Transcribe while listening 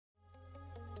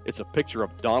It's a picture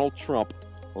of Donald Trump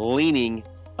leaning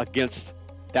against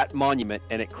that monument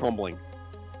and it crumbling.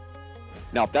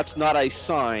 Now, if that's not a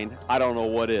sign, I don't know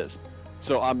what is.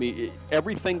 So, I mean,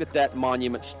 everything that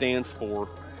monument stands for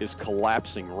is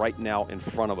collapsing right now in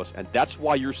front of us. And that's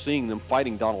why you're seeing them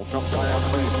fighting Donald Trump.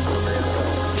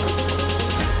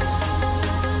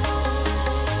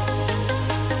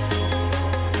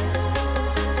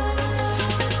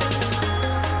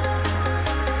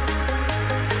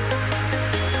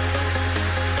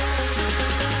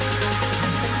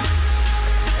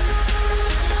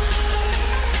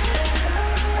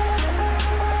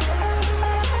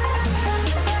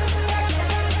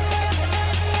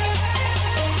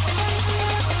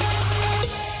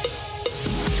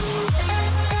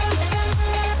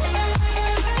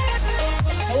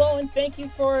 Thank you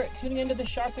for tuning into the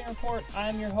Sharpening Report.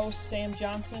 I'm your host, Sam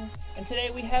Johnston, and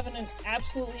today we have an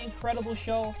absolutely incredible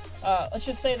show. Let's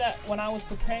just say that when I was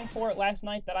preparing for it last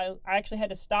night, that I actually had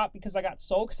to stop because I got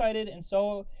so excited and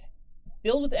so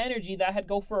filled with energy that I had to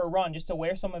go for a run just to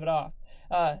wear some of it off.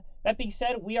 That being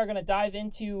said, we are going to dive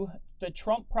into the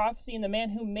Trump prophecy and the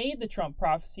man who made the Trump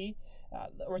prophecy,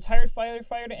 retired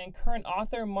firefighter and current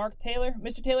author Mark Taylor.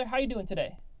 Mr. Taylor, how are you doing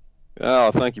today?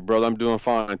 Oh, thank you, brother. I'm doing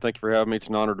fine. Thank you for having me. It's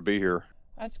an honor to be here.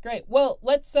 That's great. Well,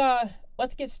 let's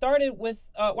get started with,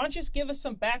 why don't you just give us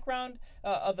some background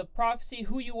of the prophecy,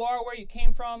 who you are, where you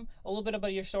came from, a little bit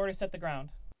about your story to set the ground.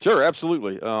 Sure,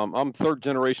 absolutely. I'm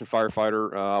third-generation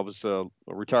firefighter. I was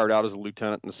retired out as a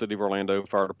lieutenant in the city of Orlando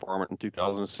Fire Department in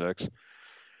 2006.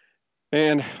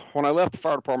 And when I left the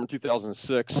fire department in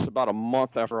 2006, about a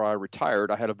month after I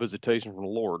retired, I had a visitation from the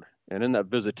Lord. And in that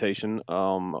visitation,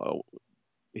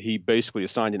 he basically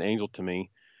assigned an angel to me,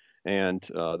 and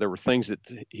there were things that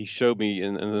he showed me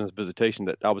in this visitation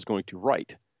that I was going to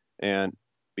write. And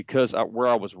because where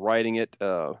I was writing it,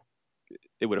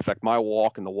 it would affect my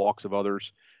walk and the walks of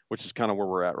others, which is kind of where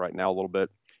we're at right now a little bit.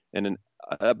 And then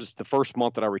that was the first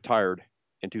month that I retired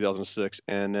in 2006.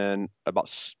 And then about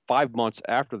 5 months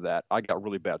after that, I got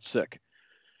really bad sick.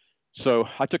 So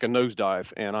I took a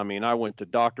nosedive, and I mean, I went to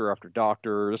doctor after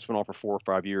doctor. This went on for 4 or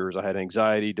 5 years. I had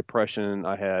anxiety, depression.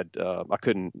 I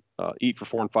couldn't eat for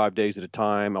 4 and 5 days at a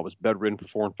time. I was bedridden for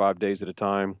 4 and 5 days at a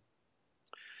time.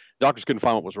 Doctors couldn't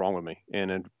find what was wrong with me,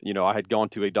 and I had gone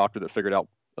to a doctor that figured out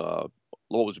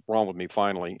what was wrong with me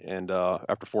finally. And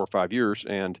after 4 or 5 years,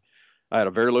 and I had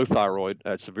a very low thyroid, I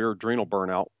had severe adrenal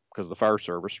burnout because of the fire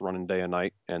service, running day and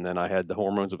night, and then I had the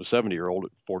hormones of a 70-year-old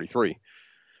at 43.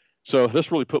 So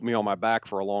this really put me on my back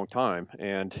for a long time.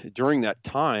 And during that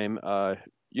time,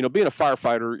 being a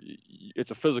firefighter, it's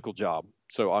a physical job.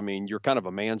 So, I mean, you're kind of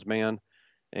a man's man.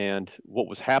 And what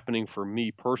was happening for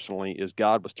me personally is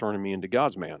God was turning me into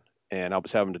God's man. And I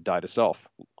was having to die to self,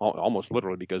 almost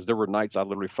literally, because there were nights I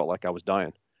literally felt like I was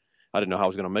dying. I didn't know how I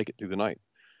was going to make it through the night.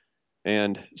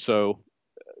 And so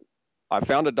I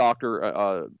found a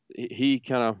doctor. He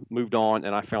kind of moved on,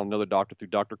 and I found another doctor through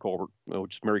Dr. Colbert,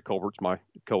 which is Mary Colbert's my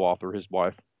co-author, his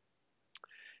wife.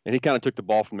 And he kind of took the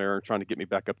ball from there and trying to get me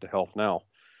back up to health now.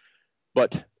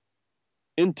 But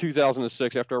in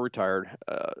 2006, after I retired,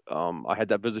 I had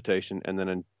that visitation. And then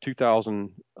in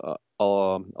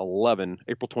 2011,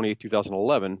 April 28,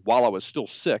 2011, while I was still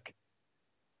sick,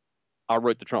 I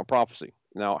wrote the Trump prophecy.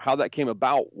 Now, how that came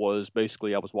about was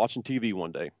basically I was watching TV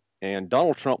one day, and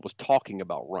Donald Trump was talking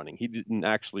about running. He didn't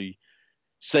actually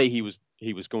say he was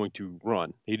going to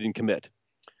run. He didn't commit.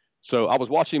 So I was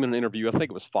watching him in an interview. I think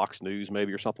it was Fox News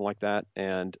maybe or something like that.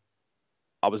 And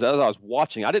as I was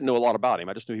watching, I didn't know a lot about him.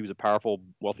 I just knew he was a powerful,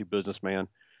 wealthy businessman,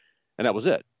 and that was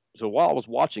it. So while I was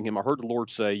watching him, I heard the Lord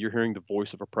say, "You're hearing the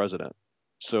voice of a president."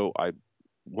 So I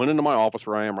went into my office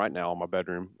where I am right now, my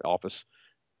bedroom office,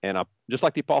 and I, just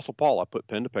like the Apostle Paul, I put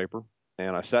pen to paper.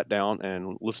 And I sat down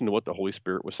and listened to what the Holy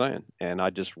Spirit was saying. And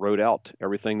I just wrote out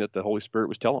everything that the Holy Spirit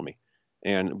was telling me.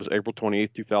 And it was April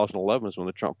 28th, 2011 is when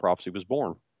the Trump prophecy was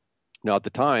born. Now, at the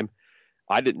time,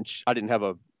 I didn't have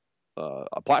a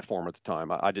platform at the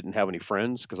time. I didn't have any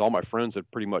friends because all my friends had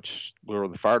pretty much were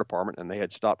in the fire department, and they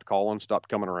had stopped calling, stopped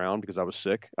coming around because I was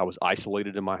sick. I was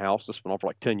isolated in my house. This went on for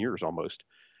like 10 years almost.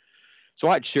 So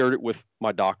I had shared it with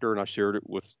my doctor, and I shared it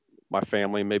with my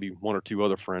family and maybe 1 or 2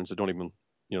 other friends that don't even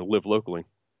live locally.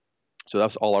 So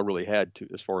that's all I really had to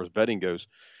as far as vetting goes.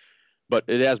 But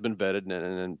it has been vetted,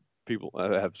 and people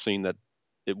have seen that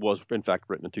it was in fact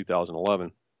written in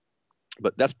 2011.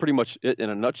 But that's pretty much it in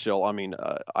a nutshell. I mean,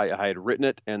 I had written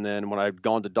it, and then when I had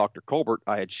gone to Dr. Colbert,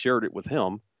 I had shared it with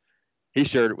him. He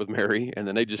shared it with Mary, and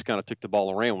then they just kind of took the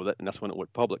ball and ran with it, and that's when it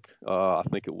went public. I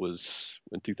think it was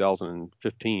in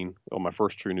 2015 on my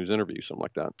first True News interview, something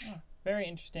like that. Very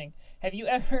interesting. Have you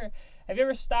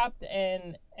ever stopped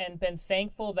and been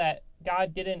thankful that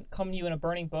God didn't come to you in a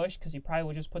burning bush, because you probably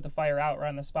would just put the fire out right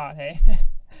on the spot? Hey.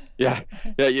 Yeah,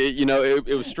 yeah,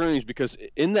 it was strange because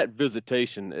in that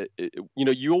visitation,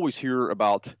 you always hear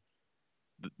about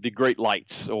the great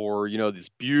lights, or this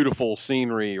beautiful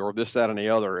scenery, or this, that, and the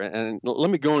other. And let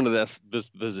me go into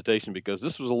this visitation, because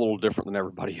this was a little different than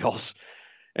everybody else.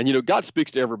 And God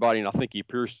speaks to everybody, and I think He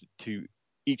appears to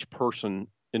each person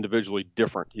individually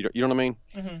different. You know what I mean?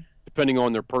 Mm-hmm. Depending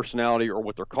on their personality or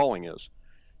what their calling is.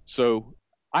 So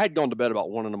I had gone to bed about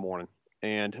 1 in the morning,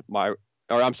 and or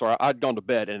I'm sorry, I'd gone to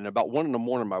bed, and about 1 in the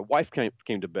morning, my wife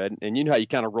came to bed, and you know how you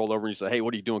kind of roll over and you say, "Hey,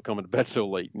 what are you doing coming to bed so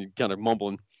late?" And you kind of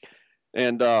mumbling,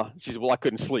 and she said, "Well, I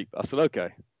couldn't sleep." I said, "Okay."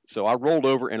 So I rolled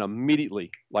over, and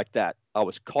immediately, like that, I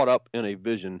was caught up in a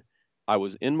vision. I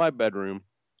was in my bedroom,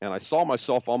 and I saw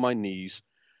myself on my knees,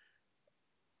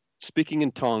 speaking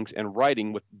in tongues and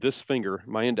writing with this finger,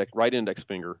 my right index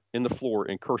finger, in the floor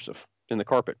in cursive, in the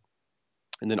carpet.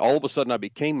 And then all of a sudden, I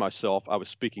became myself. I was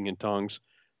speaking in tongues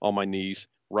on my knees,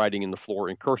 writing in the floor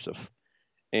in cursive.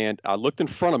 And I looked in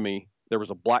front of me. There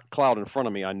was a black cloud in front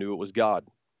of me. I knew it was God.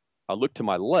 I looked to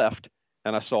my left,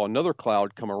 and I saw another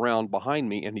cloud come around behind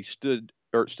me, and he stood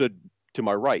to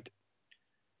my right.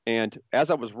 And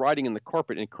as I was writing in the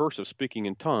carpet in cursive, speaking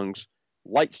in tongues,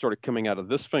 light started coming out of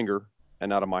this finger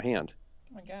and out of my hand.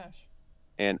 Oh my gosh.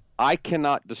 And I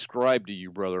cannot describe to you,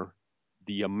 brother,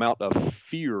 the amount of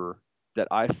fear that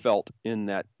I felt in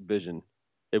that vision.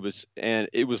 It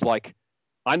was like,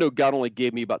 I know God only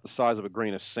gave me about the size of a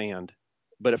grain of sand,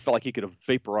 but it felt like He could have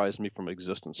vaporized me from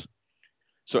existence.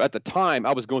 So at the time,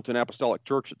 I was going to an apostolic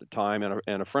church at the time,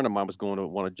 and a friend of mine was going to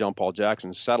one of John Paul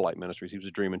Jackson's satellite ministries. He was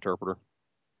a dream interpreter,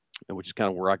 and which is kind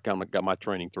of where I kind of got my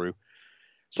training through.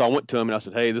 So I went to him and I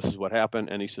said, "Hey, this is what happened."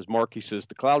 And he says, "Mark," he says,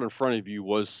 "the cloud in front of you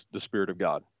was the Spirit of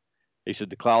God." He said,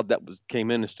 "The cloud that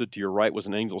came in and stood to your right was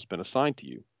an angel that's been assigned to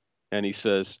you." And he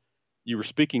says, "You were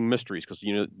speaking mysteries," because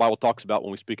the Bible talks about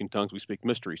when we speak in tongues, we speak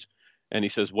mysteries. And he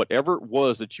says, "Whatever it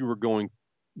was that you're going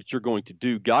to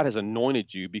do, God has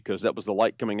anointed you, because that was the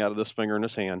light coming out of this finger in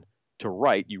His hand to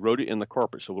write. You wrote it in the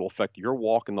carpet, so it will affect your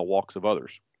walk and the walks of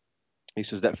others." He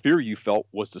says that fear you felt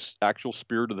was the actual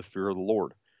spirit of the fear of the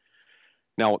Lord.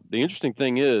 Now, the interesting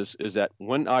thing is that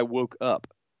when I woke up,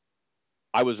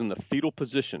 I was in the fetal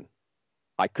position.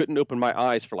 I couldn't open my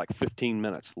eyes for like 15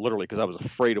 minutes, literally, because I was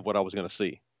afraid of what I was going to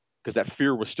see, because that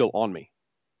fear was still on me.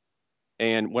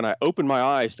 And when I opened my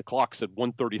eyes, the clock said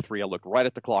 1:33. I looked right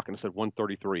at the clock and it said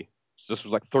 1:33. So this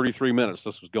was like 33 minutes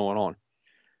this was going on.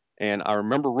 And I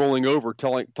remember rolling over,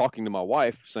 talking to my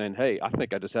wife, saying, "Hey, I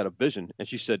think I just had a vision." And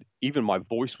she said, even my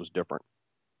voice was different,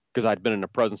 because I'd been in the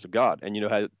presence of God. And you know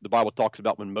how the Bible talks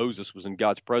about when Moses was in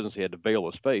God's presence, he had to veil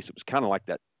his face. It was kind of like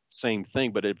that same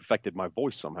thing, but it affected my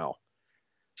voice somehow.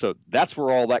 So that's where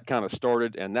all that kind of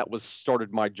started, and that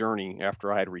started my journey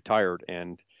after I had retired.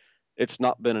 And it's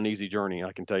not been an easy journey,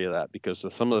 I can tell you that, because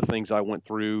of some of the things I went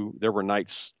through. There were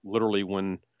nights literally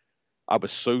when I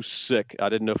was so sick, I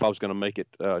didn't know if I was going to make it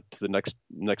to the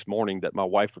next morning, that my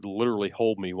wife would literally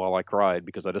hold me while I cried,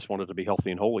 because I just wanted to be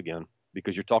healthy and whole again.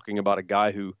 Because you're talking about a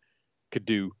guy who could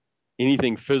do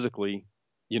anything physically,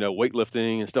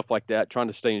 weightlifting and stuff like that, trying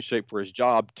to stay in shape for his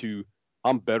job, to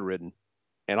I'm bedridden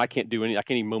and I can't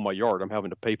even mow my yard. I'm having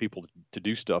to pay people to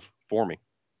do stuff for me.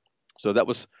 So that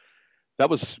was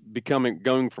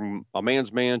going from a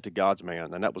man's man to God's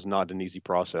man, and that was not an easy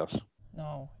process.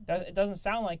 No, it doesn't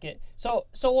sound like it. So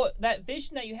that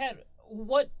vision that you had,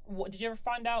 what did you ever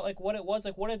find out, like, what it was?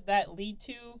 Like, what did that lead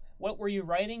to? What were you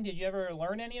writing? Did you ever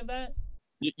learn any of that?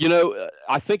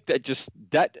 I think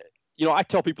I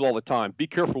tell people all the time, be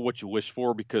careful what you wish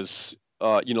for, because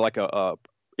like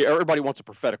everybody wants a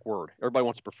prophetic word. Everybody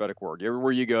wants a prophetic word.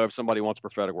 Everywhere you go, if somebody wants a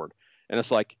prophetic word, and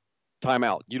it's like, time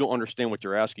out. You don't understand what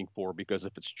you're asking for, because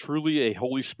if it's truly a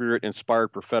Holy Spirit inspired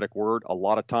prophetic word, a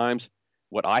lot of times,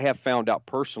 what I have found out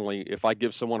personally, if I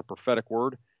give someone a prophetic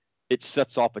word, it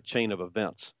sets off a chain of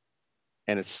events.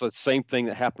 And it's the same thing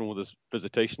that happened with this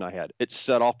visitation I had. It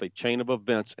set off a chain of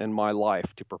events in my life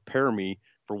to prepare me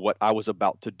for what I was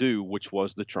about to do, which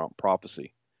was the Trump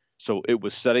prophecy. So it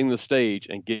was setting the stage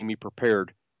and getting me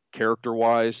prepared,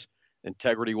 character-wise,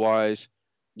 integrity-wise,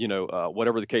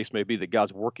 whatever the case may be, that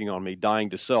God's working on me, dying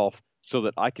to self, so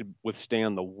that I could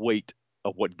withstand the weight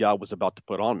of what God was about to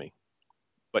put on me.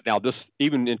 But now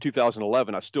even in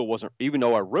 2011, I still wasn't, even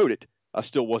though I wrote it, I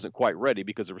still wasn't quite ready,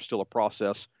 because there was still a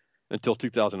process until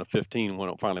 2015 when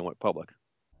it finally went public.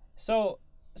 So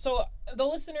the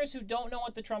listeners who don't know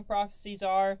what the Trump prophecies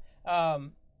are,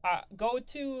 go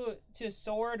to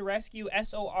Sword Rescue,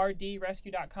 SORD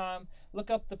Rescue.com. Look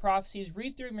up the prophecies,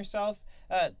 read through them yourself.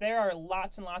 There are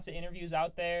lots and lots of interviews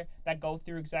out there that go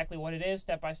through exactly what it is,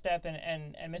 step by step,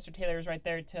 and Mr. Taylor is right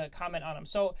there to comment on them.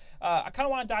 So I kind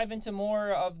of want to dive into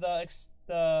more of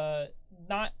the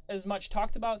not as much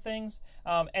talked about things,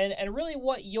 and really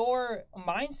what your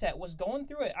mindset was going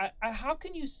through it. How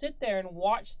can you sit there and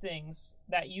watch things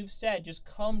that you've said just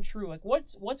come true? Like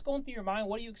what's going through your mind?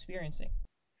 What are you experiencing?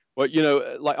 Well,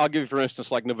 like I'll give you for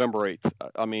instance, like November 8th.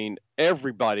 I mean,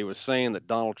 everybody was saying that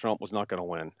Donald Trump was not going to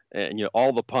win, and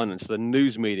all the pundits, the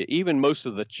news media, even most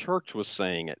of the church was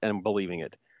saying it and believing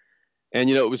it. And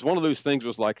it was one of those things.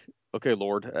 Was like, okay,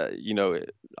 Lord,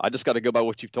 I just got to go by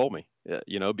what you've told me,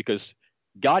 because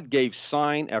God gave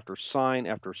sign after sign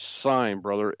after sign,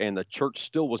 brother, and the church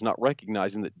still was not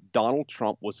recognizing that Donald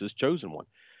Trump was his chosen one.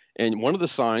 And one of the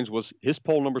signs was his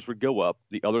poll numbers would go up,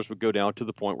 the others would go down to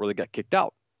the point where they got kicked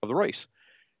out of the race.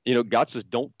 God says,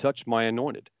 "Don't touch my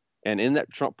anointed." And in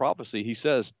that Trump prophecy, he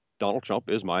says, Donald Trump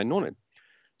is my anointed.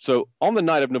 So on the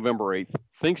night of November 8th,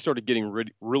 things started getting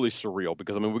really surreal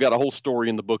because, I mean, we got a whole story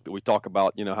in the book that we talk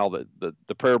about, how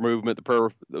the prayer movement,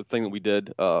 the thing that we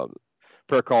did,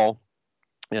 prayer call.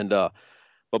 And,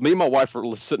 but me and my wife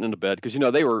were sitting in the bed because,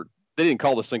 they didn't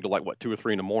call this thing till like, 2 or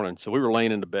 3 in the morning. So we were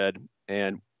laying in the bed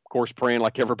and, of course, praying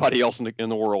like everybody else in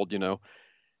the world.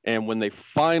 And when they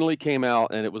finally came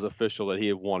out and it was official that he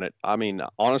had won it, I mean,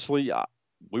 honestly,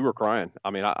 we were crying. I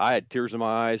mean, I had tears in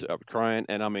my eyes. I was crying.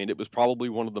 And I mean, it was probably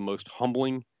one of the most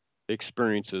humbling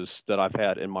experiences that I've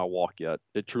had in my walk yet.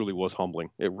 It truly was humbling.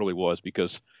 It really was,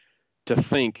 because to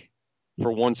think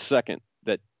for 1 second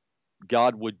that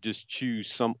God would just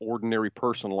choose some ordinary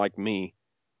person like me,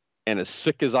 and as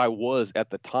sick as I was at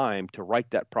the time, to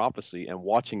write that prophecy and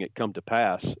watching it come to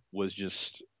pass was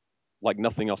just like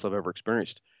nothing else I've ever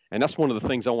experienced. And that's one of the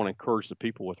things I want to encourage the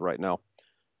people with right now.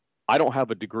 I don't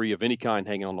have a degree of any kind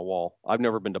hanging on the wall. I've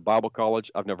never been to Bible college.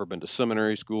 I've never been to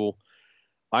seminary school.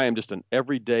 I am just an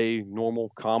everyday, normal,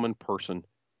 common person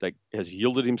that has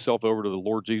yielded himself over to the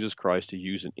Lord Jesus Christ to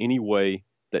use in any way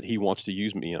that he wants to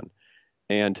use me in.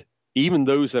 And even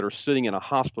those that are sitting in a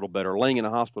hospital bed or laying in a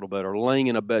hospital bed or laying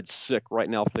in a bed sick right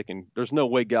now thinking, there's no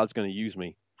way God's going to use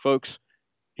me. Folks,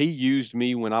 he used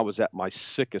me when I was at my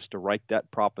sickest to write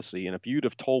that prophecy. And if you'd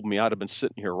have told me, I'd have been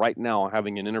sitting here right now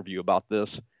having an interview about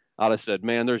this, I'd have said,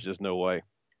 man, there's just no way.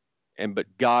 But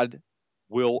God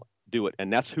will do it.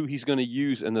 And that's who he's going to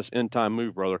use in this end time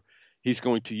move, brother. He's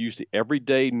going to use the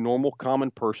everyday, normal,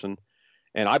 common person.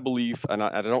 And I believe, and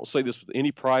I don't say this with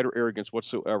any pride or arrogance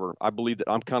whatsoever, I believe that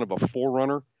I'm kind of a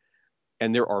forerunner,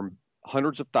 and there are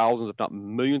hundreds of thousands, if not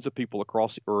millions of people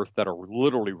across the earth that are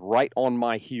literally right on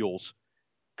my heels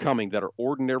coming, that are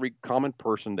ordinary, common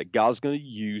person that God's going to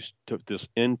use to this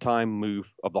end time move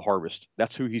of the harvest.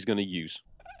 That's who he's going to use.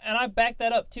 And I back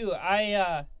that up too.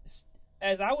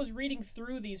 As I was reading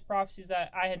through these prophecies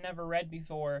that I had never read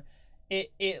before,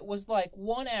 it was like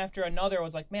one after another. I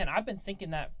was like, man, I've been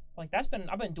thinking that, like, I've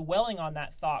been dwelling on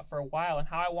that thought for a while, and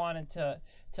how I wanted to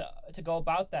go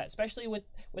about that, especially with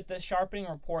the Sharpening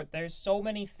Report. There's so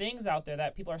many things out there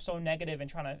that people are so negative and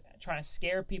trying to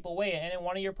scare people away. And in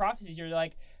one of your prophecies, you're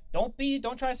like, don't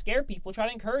try to scare people, try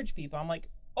to encourage people. I'm like,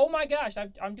 oh my gosh,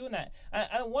 I'm doing that.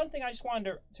 And one thing I just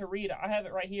wanted to read, I have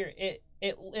it right here.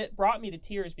 It brought me to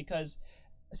tears because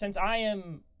since I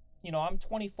am, I'm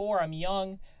 24, I'm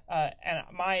young, and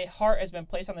my heart has been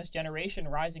placed on this generation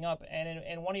rising up. And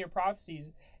in one of your prophecies,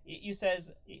 it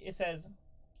says,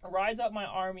 "Rise up, my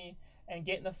army, and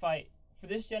get in the fight, for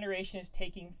this generation is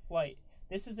taking flight.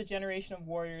 This is the generation of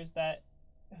warriors that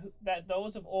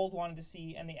those of old wanted to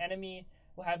see, and the enemy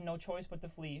will have no choice but to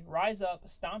flee. Rise up,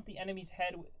 stomp the enemy's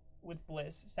head with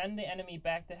bliss, send the enemy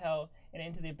back to hell and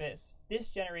into the abyss.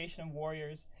 This generation of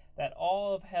warriors that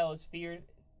all of hell is feared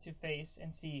to face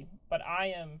and see, but I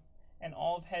am, and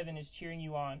all of heaven is cheering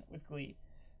you on with glee."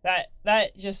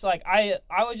 That just, like, I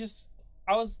was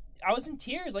in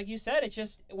tears, like you said. It's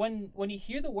just when you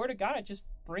hear the word of God, it just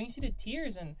brings you to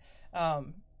tears. And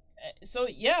so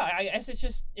yeah, I guess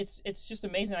it's just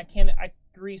amazing. I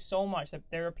agree so much that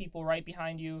there are people right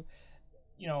behind you,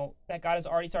 that God is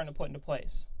already starting to put into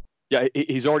place. Yeah,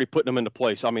 he's already putting them into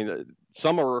place. I mean,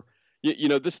 some are,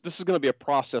 this is going to be a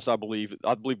process. I believe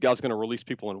God's going to release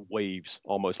people in waves,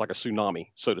 almost like a tsunami,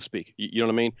 so to speak. You know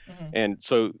what I mean? Mm-hmm. And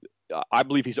so I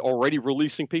believe he's already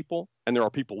releasing people, and there are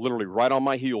people literally right on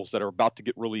my heels that are about to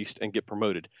get released and get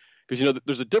promoted. Because,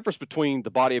 there's a difference between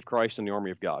the body of Christ and the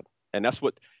army of God. And that's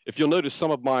what, if you'll notice,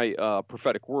 some of my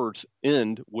prophetic words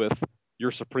end with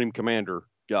your supreme commander,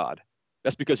 God.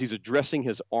 That's because he's addressing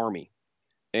his army.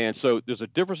 And so there's a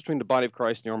difference between the body of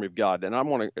Christ and the army of God. And I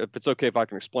want to, if it's okay if I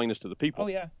can explain this to the people. Oh,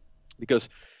 yeah. Because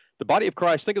the body of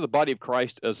Christ, think of the body of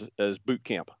Christ as boot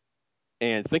camp.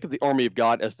 And think of the army of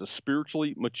God as the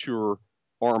spiritually mature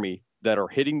army that are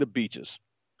hitting the beaches.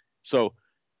 So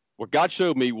what God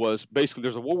showed me was basically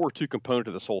there's a World War II component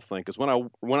to this whole thing. Because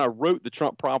when I wrote the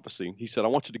Trump prophecy, he said, I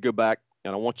want you to go back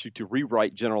and I want you to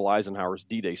rewrite General Eisenhower's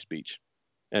D-Day speech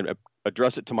and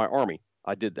address it to my army.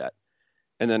 I did that.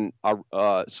 And then I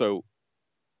also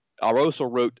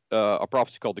wrote a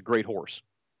prophecy called the Great Horse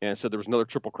and said there was another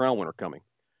Triple Crown winner coming.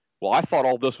 Well, I thought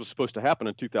all this was supposed to happen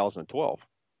in 2012.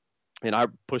 And I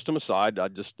pushed them aside. I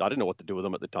didn't know what to do with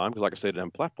them at the time because, like I said, I didn't have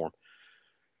a platform.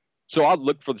 So I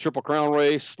looked for the Triple Crown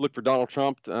race, looked for Donald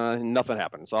Trump, and nothing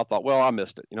happened. So I thought, well, I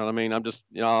missed it. You know what I mean? I'm just,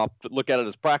 I'll look at it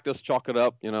as practice, chalk it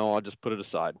up, I'll just put it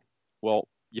aside. Well,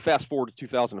 you fast forward to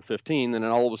 2015, and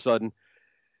then all of a sudden,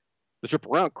 the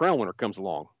Triple Crown winner comes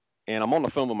along. And I'm on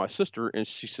the phone with my sister, and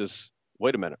she says,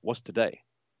 wait a minute, what's today?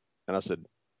 And I said,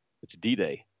 it's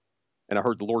D-Day. And I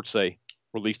heard the Lord say,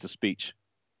 release the speech.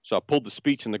 So I pulled the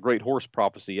speech and the Great Horse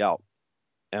prophecy out.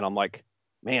 And I'm like,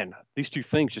 man, these two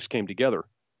things just came together.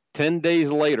 10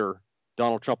 days later,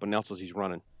 Donald Trump announces he's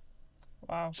running.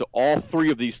 Wow. So all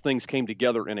three of these things came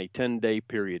together in a 10-day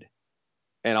period.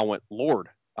 And I went, Lord,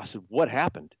 I said, what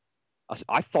happened? I said,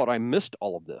 I thought I missed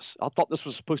all of this. I thought this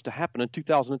was supposed to happen in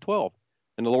 2012.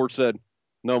 And the Lord said,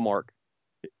 no, Mark.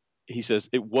 He says,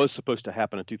 it was supposed to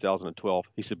happen in 2012.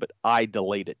 He said, but I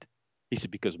delayed it. He said,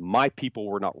 because my people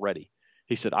were not ready.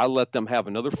 He said, I let them have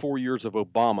another 4 years of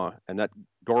Obama and that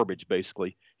garbage,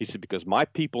 basically. He said, because my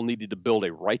people needed to build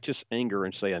a righteous anger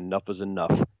and say enough is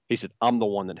enough. He said, I'm the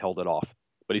one that held it off.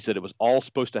 But he said it was all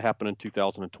supposed to happen in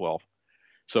 2012.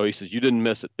 So he says, you didn't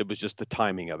miss it. It was just the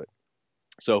timing of it.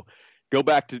 So go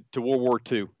back to World War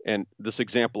II and this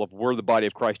example of where the body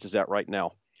of Christ is at right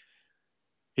now.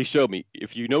 He showed me,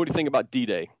 if you know anything about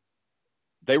D-Day,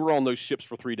 they were on those ships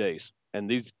for 3 days. And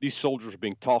these soldiers were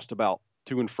being tossed about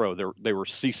to and fro. They were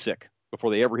seasick before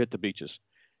they ever hit the beaches.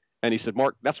 And he said,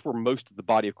 Mark, that's where most of the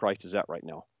body of Christ is at right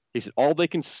now. He said, all they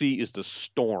can see is the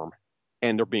storm,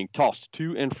 and they're being tossed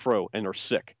to and fro, and they're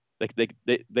sick. They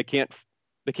can't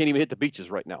even hit the beaches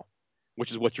right now,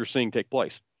 which is what you're seeing take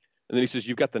place. And then he says,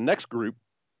 you've got the next group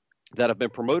that have been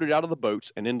promoted out of the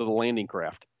boats and into the landing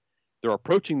craft. They're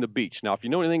approaching the beach. Now, if you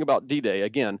know anything about D-Day,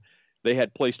 again, they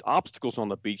had placed obstacles on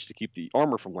the beach to keep the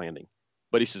armor from landing.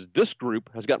 But he says this group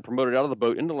has gotten promoted out of the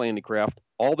boat into landing craft.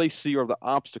 All they see are the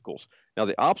obstacles. Now,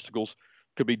 the obstacles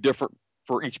could be different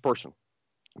for each person,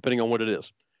 depending on what it is.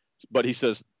 But he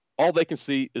says all they can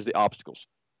see is the obstacles.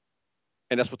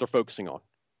 And that's what they're focusing on.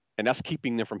 And that's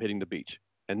keeping them from hitting the beach.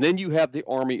 And then you have the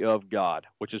army of God,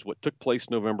 which is what took place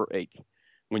November 8th,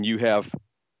 when you have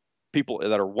people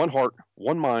that are one heart,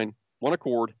 one mind, one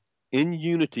accord, in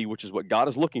unity, which is what God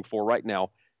is looking for right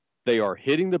now. They are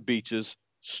hitting the beaches,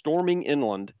 storming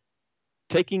inland,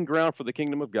 taking ground for the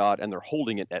kingdom of God, and they're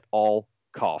holding it at all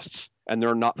costs. And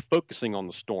they're not focusing on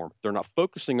the storm. They're not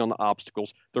focusing on the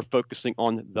obstacles. They're focusing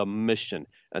on the mission.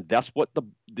 And that's what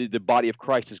the body of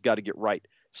Christ has got to get right.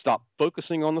 Stop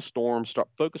focusing on the storm. Stop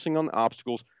focusing on the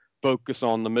obstacles. Focus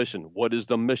on the mission. What is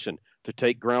the mission? To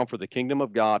take ground for the kingdom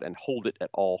of God and hold it at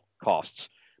all costs.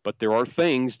 But there are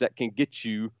things that can get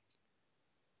you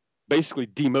basically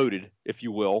demoted, if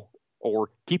you will, or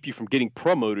keep you from getting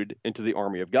promoted into the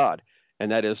army of God.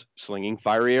 And that is slinging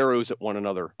fiery arrows at one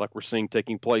another, like we're seeing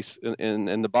taking place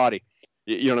in the body.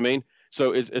 You know what I mean?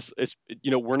 So it's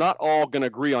we're not all going to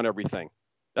agree on everything.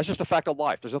 That's just a fact of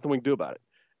life. There's nothing we can do about it.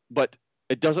 But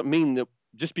it doesn't mean that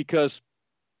just because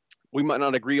we might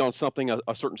not agree on something,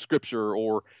 a certain scripture,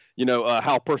 or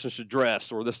how a person should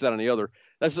dress, or this, that, and the other,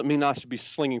 that doesn't mean I should be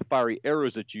slinging fiery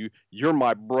arrows at you. You're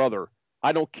my brother.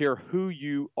 I don't care who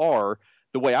you are.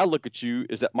 The way I look at you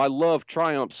is that my love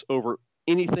triumphs over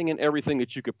anything and everything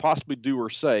that you could possibly do or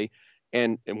say.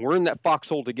 And we're in that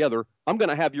foxhole together. I'm going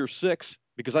to have your 6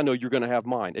 because I know you're going to have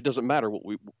mine. It doesn't matter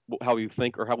how we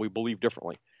think or how we believe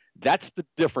differently. That's the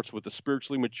difference with the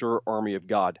spiritually mature army of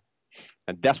God.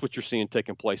 And that's what you're seeing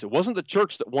taking place. It wasn't the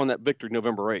church that won that victory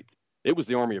November 8th. It was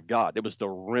the army of God. It was the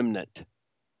remnant,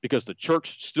 because the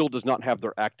church still does not have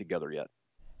their act together yet.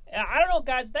 I don't know,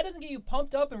 guys. If that doesn't get you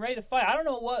pumped up and ready to fight, I don't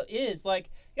know what is. Like,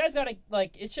 you guys gotta,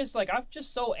 it's just like, I'm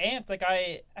just so amped. Like,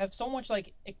 I have so much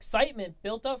excitement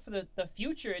built up for the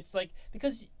future. It's like,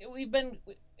 because we've been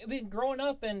I mean, growing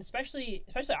up, and especially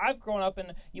I've grown up,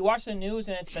 and you watch the news,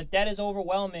 and it's the debt is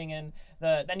overwhelming, and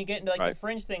then you get into like the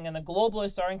fringe thing, and the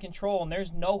globalists are in control, and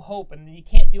there's no hope, and you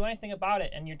can't do anything about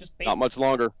it, and you're just not much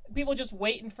longer. People just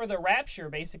waiting for the rapture.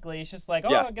 Basically, it's just like,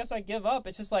 oh, I guess I give up.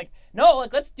 It's just like, no,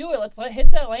 like let's do it. Let's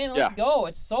hit that land. Let's go.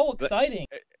 It's so exciting.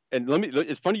 And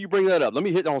it's funny you bring that up. Let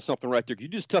me hit on something right there. You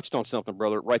just touched on something,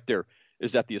 brother. Right there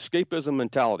is that the escapism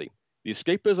mentality. The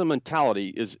escapism mentality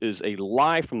is a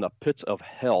lie from the pits of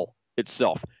hell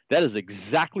itself. That is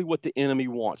exactly what the enemy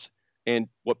wants. And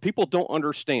what people don't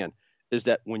understand is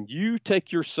that when you have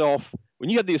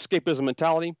the escapism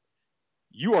mentality,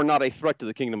 you are not a threat to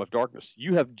the kingdom of darkness.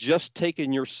 You have just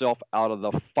taken yourself out of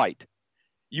the fight.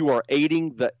 You are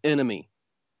aiding the enemy.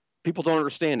 People don't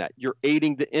understand that. You're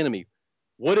aiding the enemy.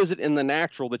 What is it in the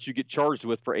natural that you get charged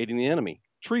with for aiding the enemy?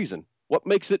 Treason. What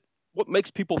makes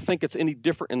people think it's any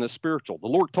different in the spiritual? The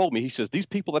Lord told me, he says, these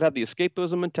people that have the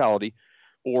escapism mentality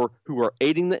or who are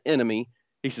aiding the enemy,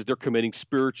 he says they're committing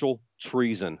spiritual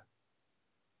treason.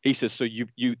 He says, so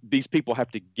these people have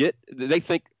to they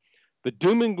think the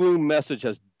doom and gloom message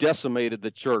has decimated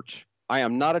the church. I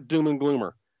am not a doom and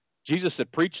gloomer. Jesus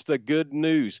said, preach the good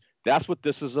news. That's what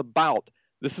this is about.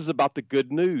 This is about the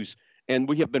good news. And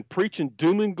we have been preaching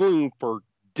doom and gloom for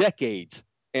decades.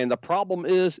 And the problem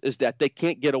is that they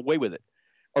can't get away with it,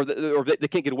 or they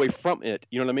can't get away from it.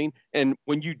 You know what I mean? And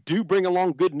when you do bring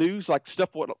along good news, like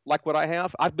what I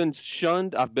have, I've been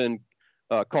shunned. I've been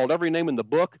called every name in the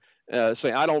book,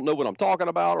 saying I don't know what I'm talking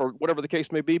about, or whatever the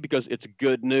case may be, because it's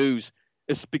good news.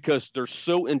 It's because they're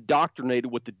so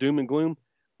indoctrinated with the doom and gloom.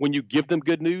 When you give them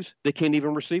good news, they can't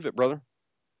even receive it, brother.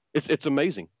 It's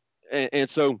amazing. And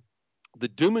so the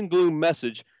doom and gloom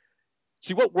message,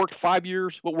 see what worked 5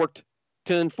 years, what worked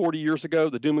 10, 40 years ago,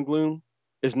 the doom and gloom,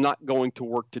 is not going to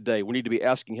work today. We need to be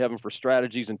asking heaven for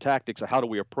strategies and tactics of how do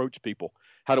we approach people?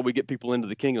 How do we get people into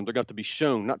the kingdom? They're going to have to be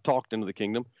shown, not talked into the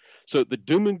kingdom. So the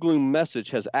doom and gloom message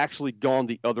has actually gone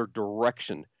the other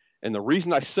direction. And the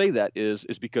reason I say that is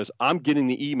because I'm getting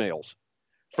the emails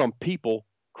from people,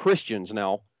 Christians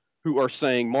now, who are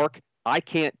saying, Mark, I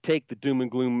can't take the doom and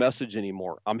gloom message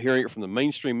anymore. I'm hearing it from the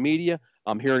mainstream media.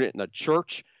 I'm hearing it in the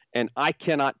church, and I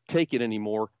cannot take it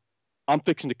anymore. I'm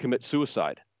fixing to commit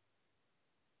suicide.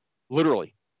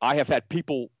 Literally. I have had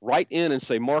people write in and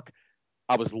say, Mark,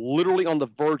 I was literally on the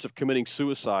verge of committing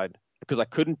suicide because I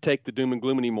couldn't take the doom and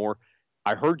gloom anymore.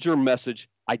 I heard your message.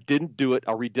 I didn't do it.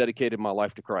 I rededicated my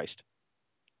life to Christ.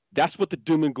 That's what the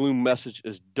doom and gloom message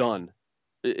is done.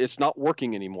 It's not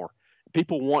working anymore.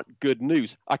 People want good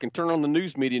news. I can turn on the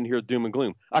news media and hear doom and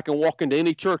gloom. I can walk into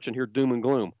any church and hear doom and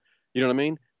gloom. You know what I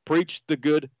mean? Preach the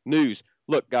good news.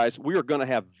 Look, guys, we are going to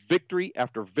have victory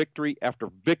after victory after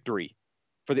victory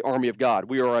for the army of God.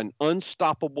 We are an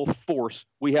unstoppable force.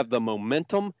 We have the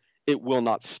momentum. It will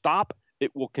not stop.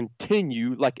 It will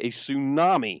continue like a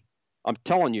tsunami. I'm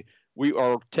telling you, we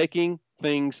are taking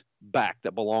things back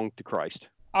that belong to Christ.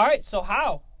 All right, so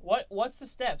how? What's the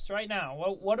steps right now?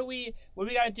 What do we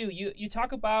got to do? You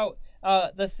talk about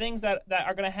the things that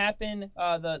are going to happen.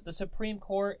 The Supreme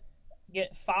Court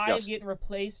getting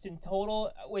replaced in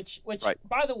total. Which right.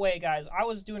 By the way, guys, I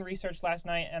was doing research last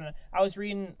night and I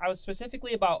was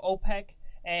specifically about OPEC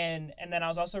and then I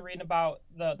was also reading about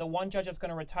the one judge that's going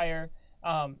to retire.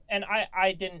 And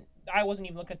I wasn't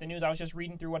even looking at the news. I was just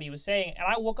reading through what he was saying. And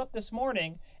I woke up this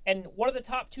morning, and one of the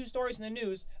top 2 stories in the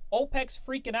news, OPEC's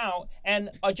freaking out,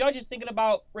 and a judge is thinking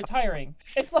about retiring.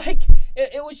 It's like,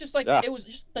 it was just like, It was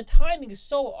just, the timing is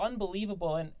so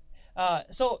unbelievable. And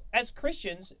so as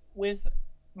Christians, with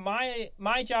my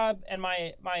job and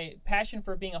my passion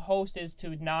for being a host is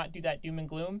to not do that doom and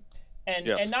gloom.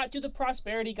 And not do the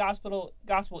prosperity gospel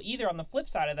either on the flip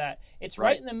side of that. It's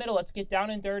right in the middle. Let's get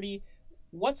down and dirty.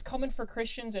 What's coming for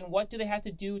Christians and what do they have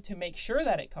to do to make sure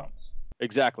that it comes?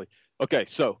 Exactly. Okay,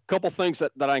 so a couple things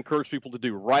that I encourage people to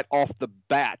do right off the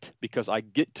bat, because I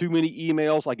get too many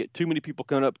emails, I get too many people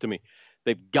coming up to me.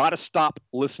 They've got to stop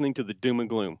listening to the doom and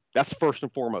gloom. That's first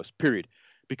and foremost, period.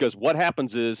 Because what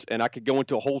happens is, and I could go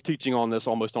into a whole teaching on this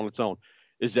almost on its own,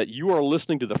 is that you are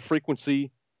listening to the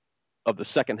frequency of the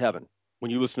second heaven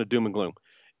when you listen to doom and gloom.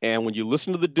 And when you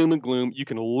listen to the doom and gloom, you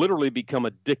can literally become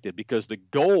addicted, because the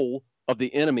goal of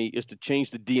the enemy is to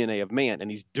change the DNA of man, and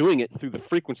he's doing it through the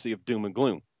frequency of doom and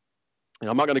gloom. And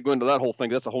I'm not going to go into that whole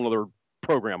thing. That's a whole other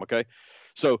program, okay?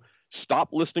 So stop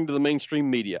listening to the mainstream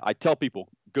media. I tell people,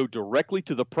 go directly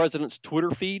to the president's Twitter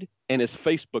feed and his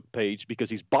Facebook page, because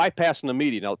he's bypassing the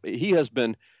media. Now, he has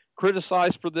been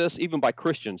criticized for this, even by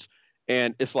Christians,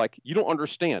 and it's like, you don't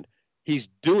understand. He's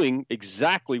doing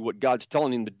exactly what God's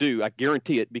telling him to do. I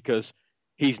guarantee it, because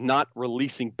he's not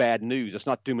releasing bad news. It's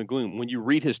not doom and gloom. When you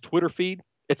read his Twitter feed,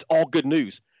 it's all good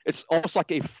news. It's almost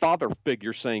like a father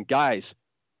figure saying, guys,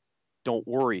 don't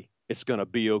worry, it's going to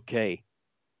be okay.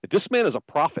 This man is a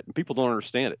prophet, and people don't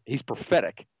understand it. He's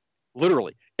prophetic.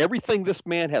 Literally, everything this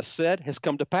man has said has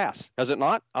come to pass, has it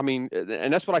not? I mean,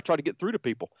 and that's what I try to get through to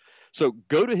people. So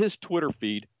go to his Twitter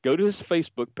feed, go to his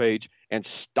Facebook page, and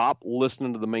stop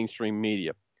listening to the mainstream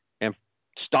media, and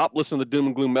stop listening to doom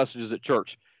and gloom messages at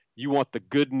church. You want the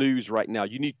good news right now.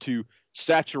 You need to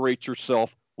saturate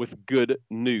yourself with good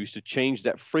news to change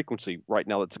that frequency right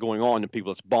now that's going on in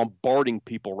people. It's bombarding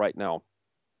people right now.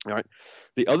 All right.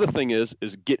 The other thing is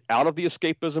get out of the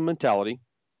escapism mentality.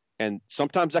 And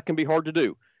sometimes that can be hard to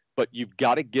do, but you've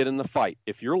got to get in the fight.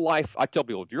 If your life, I tell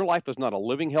people, if your life is not a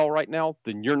living hell right now,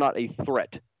 then you're not a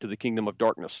threat to the kingdom of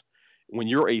darkness. When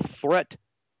you're a threat,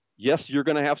 yes, you're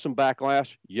going to have some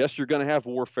backlash. Yes, you're going to have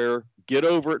warfare. Get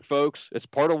over it, folks. It's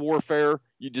part of warfare.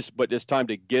 But it's time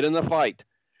to get in the fight.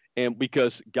 And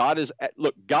because God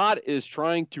is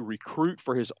trying to recruit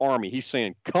for his army. He's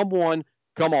saying, come one,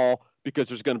 come all, because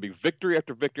there's going to be victory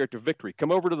after victory after victory.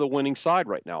 Come over to the winning side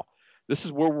right now. This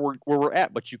is where we're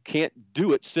at, but you can't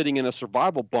do it sitting in a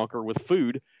survival bunker with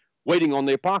food, waiting on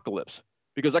the apocalypse.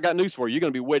 Because I got news for you. You're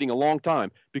going to be waiting a long time,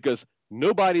 because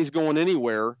nobody's going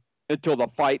anywhere until the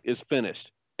fight is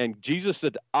finished. And Jesus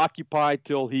said to occupy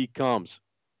till he comes,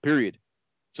 period.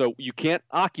 So you can't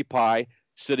occupy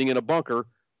sitting in a bunker,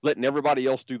 letting everybody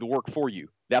else do the work for you.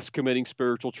 That's committing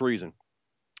spiritual treason.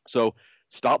 So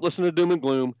stop listening to doom and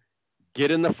gloom. Get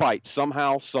in the fight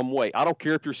somehow, some way. I don't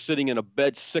care if you're sitting in a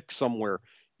bed sick somewhere.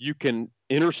 You can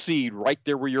intercede right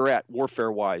there where you're at,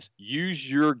 warfare-wise. Use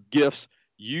your gifts.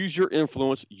 Use your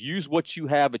influence. Use what you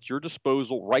have at your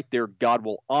disposal right there. God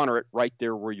will honor it right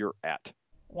there where you're at.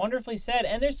 Wonderfully said.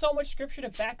 And there's so much scripture to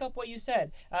back up what you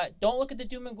said. Don't look at the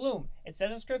doom and gloom. It says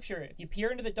in scripture, if you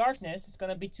peer into the darkness, it's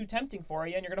going to be too tempting for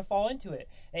you and you're going to fall into it.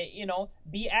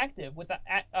 Be active.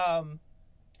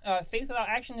 Faith without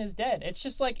action is dead. It's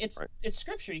just like it's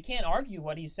scripture. You can't argue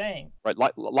what he's saying. Right.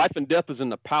 Life and death is in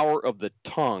the power of the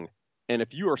tongue. And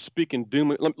if you are speaking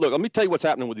doom, look, let me tell you what's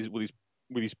happening with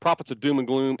these prophets of doom and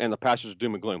gloom and the pastors of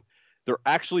doom and gloom. They're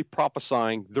actually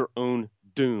prophesying their own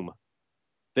doom.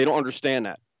 They don't understand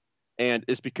that. And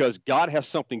it's because God has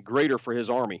something greater for his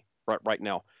army right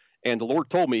now. And the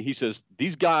Lord told me, he says,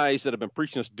 these guys that have been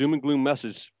preaching this doom and gloom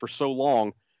message for so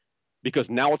long, because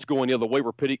now it's going the other way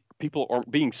where people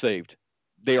aren't being saved.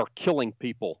 They are killing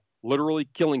people, literally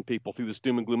killing people through this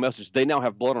doom and gloom message. They now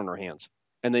have blood on their hands,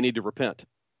 and they need to repent.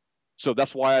 So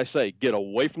that's why I say get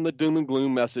away from the doom and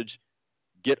gloom message,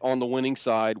 get on the winning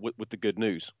side with the good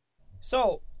news.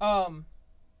 So,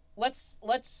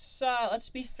 let's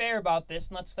be fair about this,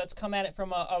 and let's come at it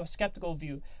from a skeptical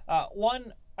view.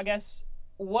 One, I guess,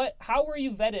 how were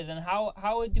you vetted, and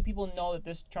how do people know that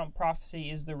this Trump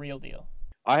prophecy is the real deal?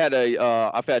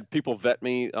 I've had people vet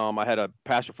me. I had a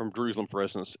pastor from Jerusalem, for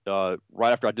instance,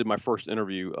 right after I did my first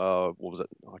interview. What was it?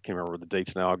 I can't remember the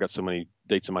dates now. I've got so many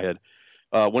dates in my head.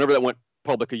 Whenever that went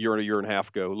public a year and a half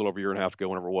ago, a little over a year and a half ago,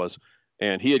 whenever it was,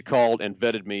 and he had called and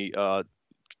vetted me.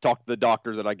 Talked to the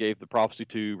doctor that I gave the prophecy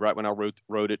to right when I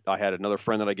wrote it. I had another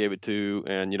friend that I gave it to,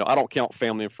 and I don't count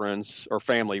family and friends or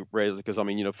family because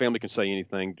family can say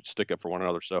anything, stick up for one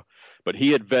another. So, but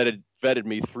he had vetted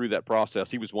me through that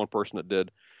process. He was one person that did.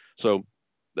 So,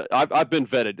 I've been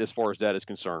vetted as far as that is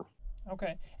concerned.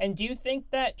 Okay. And do you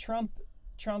think that do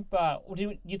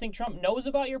you think Trump knows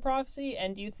about your prophecy,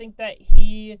 and do you think that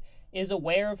he is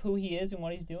aware of who he is and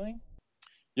what he's doing?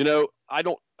 I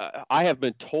don't. I have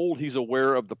been told he's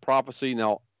aware of the prophecy.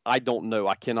 Now, I don't know.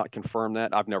 I cannot confirm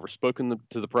that. I've never spoken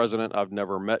to the president. I've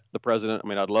never met the president. I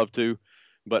mean, I'd love to,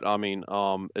 but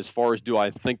as far as do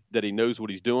I think that he knows what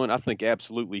he's doing? I think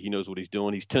absolutely he knows what he's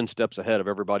doing. He's 10 steps ahead of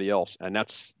everybody else, and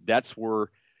that's where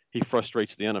he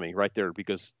frustrates the enemy right there,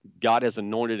 because God has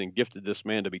anointed and gifted this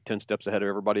man to be 10 steps ahead of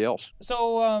everybody else.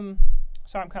 So,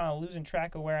 So I'm kind of losing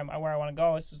track of where I want to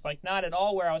go. This is like not at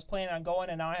all where I was planning on going,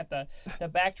 and now I have to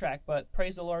backtrack. But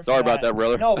praise the Lord. Sorry about that,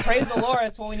 brother. No, praise the Lord.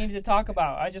 That's what we needed to talk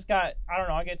about. I don't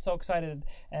know. I get so excited,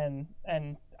 and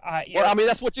well,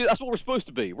 that's what we're supposed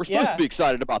to be. We're supposed to be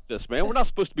excited about this, man. We're not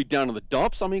supposed to be down in the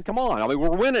dumps. I mean, come on. I mean,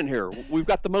 we're winning here. We've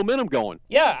got the momentum going.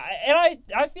 Yeah, and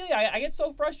I feel I get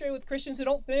so frustrated with Christians who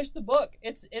don't finish the book.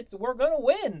 It's we're gonna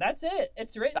win. That's it.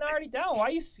 It's written already down.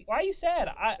 Why are you sad?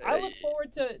 I look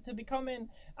forward to becoming.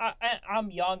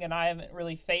 I'm young and I haven't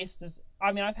really faced this.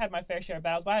 I mean, I've had my fair share of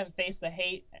battles, but I haven't faced the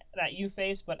hate that you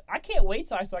face. But I can't wait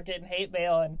till I start getting hate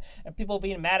mail and people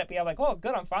being mad at me. I'm like, oh,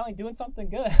 good, I'm finally doing something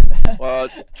good. Well,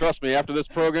 trust me, after this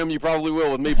program, you probably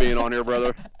will with me being on here,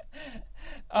 brother.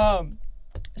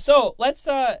 So let's.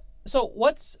 So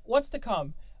what's to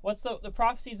come? What's the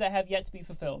prophecies that have yet to be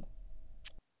fulfilled?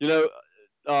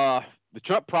 the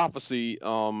Trump prophecy,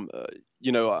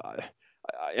 you know,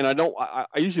 and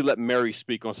I usually let Mary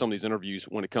speak on some of these interviews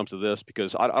when it comes to this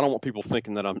because I don't want people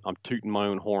thinking that I'm tooting my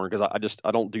own horn because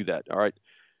I don't do that. All right.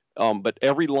 But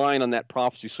every line on that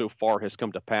prophecy so far has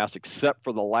come to pass except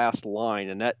for the last line,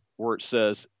 and that where it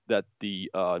says that the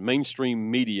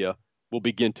mainstream media will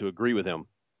begin to agree with him.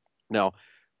 Now,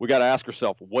 we got to ask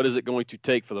ourselves, what is it going to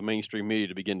take for the mainstream media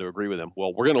to begin to agree with him?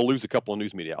 Well, we're going to lose a couple of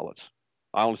news media outlets.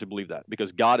 I honestly believe that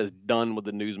because God is done with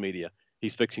the news media.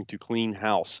 He's fixing to clean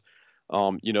house.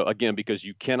 Again, because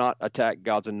you cannot attack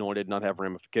God's anointed and not have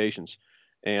ramifications.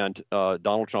 And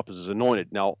Donald Trump is his anointed.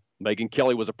 Now, Megyn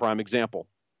Kelly was a prime example.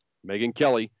 Megyn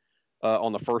Kelly,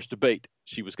 on the first debate,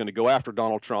 she was going to go after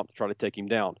Donald Trump to try to take him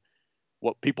down.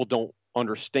 What people don't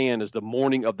understand is the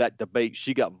morning of that debate,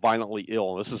 she got violently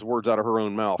ill. And this is words out of her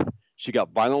own mouth. She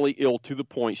got violently ill to the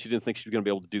point she didn't think she was going to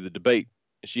be able to do the debate.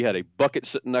 She had a bucket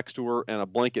sitting next to her and a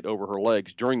blanket over her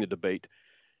legs during the debate.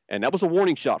 And that was a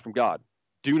warning shot from God.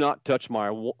 Do not touch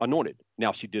my anointed.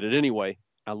 Now, she did it anyway.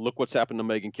 And look what's happened to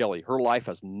Megyn Kelly. Her life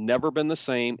has never been the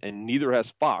same, and neither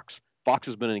has Fox. Fox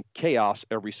has been in chaos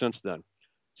ever since then.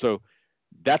 So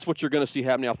that's what you're going to see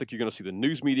happening. I think you're going to see the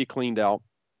news media cleaned out.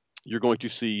 You're going to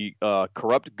see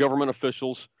corrupt government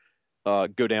officials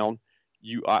go down.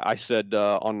 I said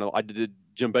I did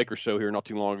Jim Baker's show here not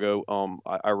too long ago.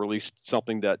 I released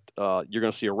something that you're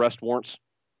going to see arrest warrants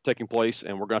taking place,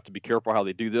 and we're going to have to be careful how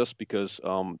they do this because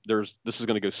this is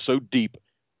going to go so deep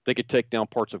they could take down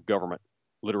parts of government,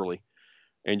 literally.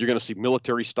 And you're going to see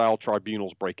military-style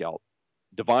tribunals break out.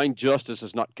 Divine justice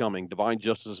is not coming. Divine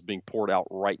justice is being poured out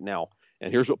right now.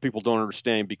 And here's what people don't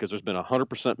understand because there's been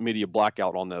 100% media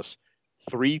blackout on this.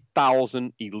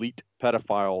 3,000 elite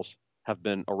pedophiles have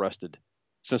been arrested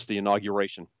since the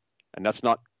inauguration. And that's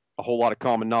not a whole lot of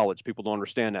common knowledge. People don't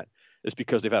understand that. It's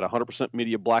because they've had 100%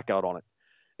 media blackout on it.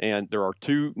 And there are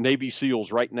 2 Navy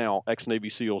SEALs right now, ex-Navy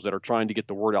SEALs, that are trying to get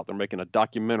the word out. They're making a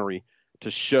documentary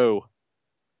to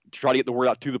try to get the word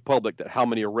out to the public that how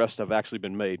many arrests have actually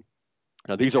been made.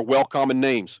 Now, these are well-common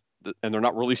names, and they're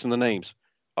not releasing the names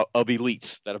of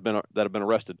elites that have been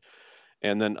arrested.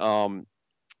 And then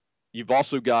you've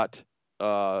also got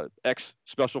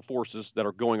ex-special forces that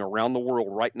are going around the world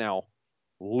right now,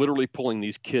 literally pulling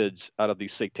these kids out of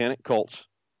these satanic cults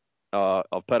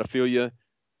of pedophilia,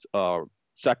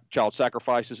 child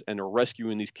sacrifices, and they're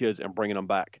rescuing these kids and bringing them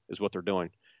back is what they're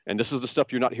doing. And this is the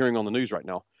stuff you're not hearing on the news right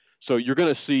now. So you're going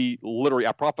to see literally,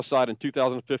 I prophesied in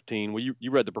 2015, well,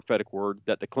 you read the prophetic word,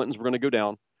 that the Clintons were going to go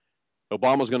down,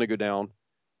 Obama's going to go down,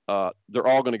 they're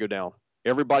all going to go down.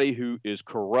 Everybody who is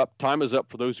corrupt, time is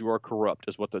up for those who are corrupt,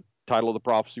 is what the title of the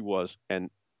prophecy was. And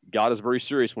God is very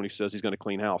serious when he says he's going to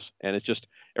clean house. And it's just,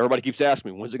 everybody keeps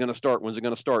asking me, when's it going to start? When's it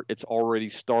going to start? It's already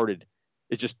started.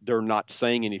 It's just they're not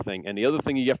saying anything. And the other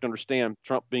thing you have to understand,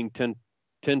 Trump being 10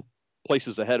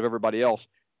 places ahead of everybody else,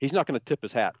 he's not going to tip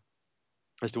his hat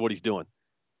as to what he's doing.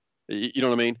 You know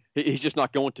what I mean? He's just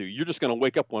not going to. You're just going to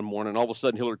wake up one morning and all of a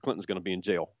sudden Hillary Clinton's going to be in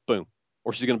jail. Boom.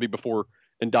 Or she's going to be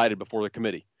indicted before the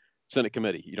committee, Senate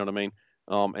committee. You know what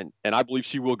I mean? And I believe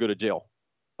she will go to jail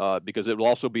because it will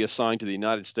also be a sign to the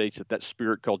United States that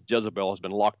spirit called Jezebel has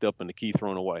been locked up and the key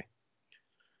thrown away.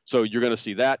 So you're going to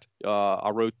see that. I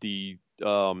wrote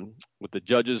with the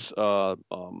judges.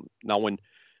 Now, when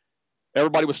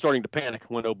everybody was starting to panic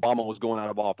when Obama was going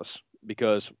out of office,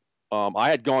 because I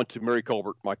had gone to Mary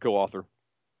Colbert, my co-author,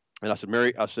 and I said,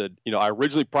 Mary, I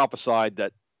originally prophesied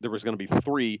that there was going to be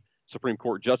 3 Supreme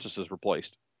Court justices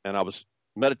replaced. And I was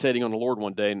meditating on the Lord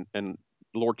one day, and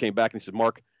the Lord came back and he said,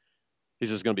 Mark, he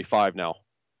says, it's going to be 5 now.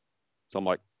 So I'm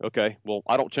like, okay, well,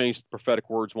 I don't change prophetic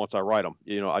words once I write them.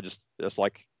 It's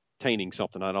like tainting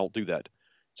something. I don't do that.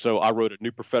 So I wrote a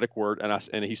new prophetic word,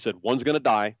 and he said, one's going to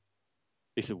die.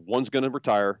 He said, one's going to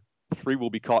retire. 3 will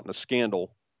be caught in a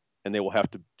scandal, and they will have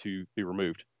to be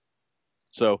removed.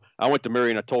 So I went to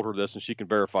Mary and I told her this, and she can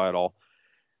verify it all.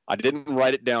 I didn't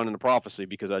write it down in the prophecy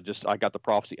because I got the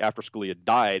prophecy after Scalia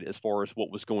died as far as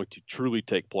what was going to truly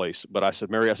take place. But I said,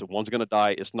 Mary, one's going to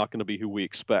die. It's not going to be who we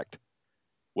expect.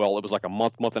 Well, it was like a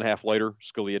month and a half later,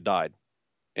 Scalia died.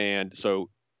 And so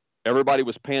everybody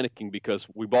was panicking because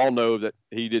we all know that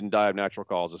he didn't die of natural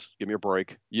causes. Give me a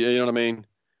break. You know what I mean?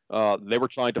 They were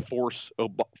trying to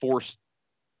force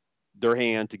their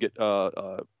hand to get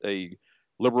a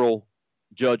liberal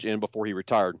judge in before he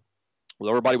retired. Well,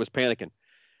 everybody was panicking.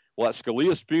 Well, at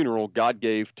Scalia's funeral, God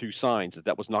gave 2 signs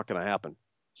that was not going to happen.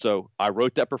 So I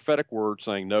wrote that prophetic word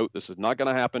saying, no, this is not going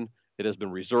to happen. It has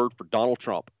been reserved for Donald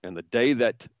Trump. And the day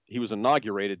that he was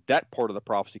inaugurated, that part of the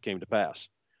prophecy came to pass.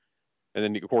 And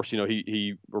then, of course,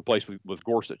 he replaced with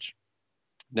Gorsuch.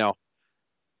 Now,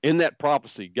 In that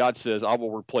prophecy, God says, I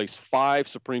will replace 5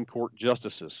 Supreme Court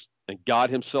justices, and God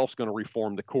himself is going to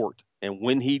reform the court. And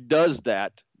when he does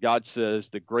that, God says,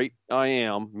 the great I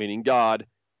am, meaning God,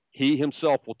 he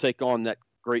himself will take on that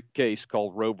great case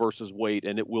called Roe versus Wade,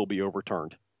 and it will be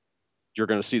overturned. You're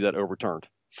going to see that overturned.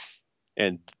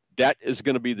 And that is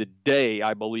going to be the day,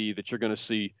 I believe, that you're going to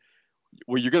see,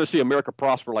 well, you're going to see America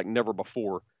prosper like never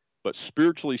before. But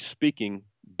spiritually speaking,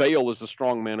 Baal is the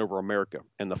strong man over America,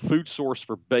 and the food source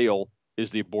for Baal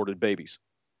is the aborted babies.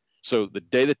 So the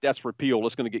day that that's repealed,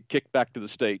 it's going to get kicked back to the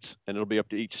states, and it'll be up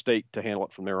to each state to handle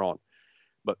it from there on.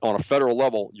 But on a federal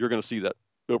level, you're going to see that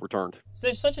overturned. So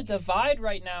there's such a divide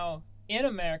right now in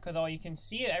America, though. You can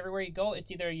see it everywhere you go.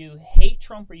 It's either you hate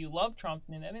Trump or you love Trump.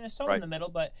 I mean, there's some in the middle,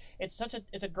 but it's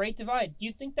a great divide. Do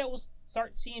you think that we'll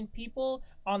start seeing people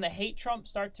on the hate Trump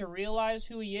start to realize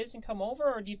who he is and come over,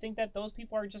 or do you think that those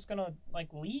people are just gonna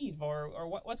leave, or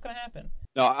what's gonna happen?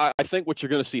 No, I think what you're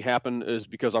going to see happen is,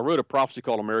 because I wrote a prophecy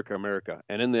called America, America,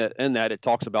 and in that it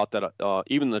talks about that.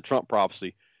 Even the Trump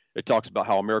prophecy, it talks about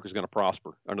how America is going to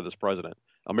prosper under this president.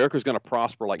 America is going to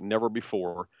prosper like never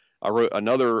before. I wrote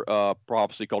another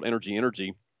prophecy called Energy,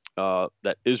 Energy,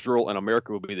 that Israel and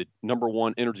America will be the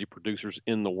 #1 energy producers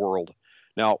in the world.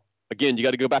 Now, again, you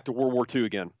got to go back to World War II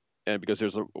again, and because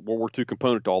there's a World War II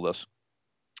component to all this.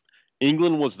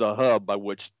 England was the hub by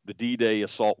which the D-Day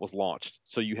assault was launched.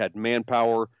 So you had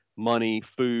manpower, money,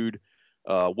 food,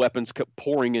 weapons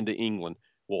pouring into England.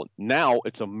 Well, now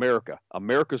it's America.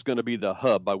 America's going to be the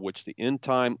hub by which the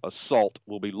end-time assault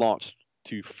will be launched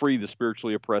to free the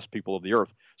spiritually oppressed people of the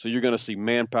earth. So you're going to see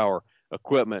manpower,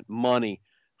 equipment, money,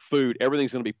 food,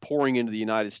 everything's going to be pouring into the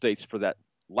United States for that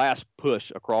last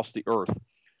push across the earth.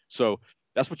 So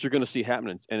that's what you're going to see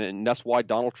happening, and that's why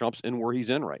Donald Trump's in where he's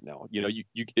in right now.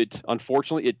 It's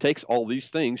unfortunately it takes all these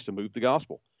things to move the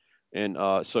gospel, and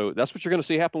so that's what you're going to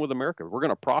see happen with America. We're going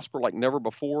to prosper like never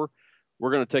before.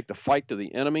 We're going to take the fight to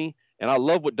the enemy. And I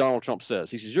love what Donald Trump says.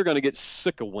 He says, you're going to get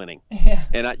sick of winning. Yeah.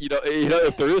 And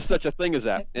if there is such a thing as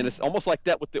that, and it's almost like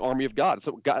that with the army of God.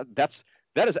 So God, that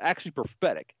is actually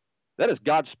prophetic. That is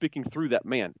God speaking through that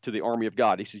man to the army of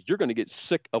God. He says, you're going to get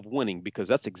sick of winning, because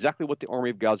that's exactly what the army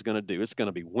of God is going to do. It's going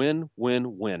to be win,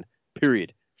 win, win,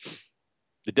 period.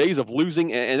 The days of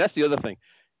losing, and that's the other thing.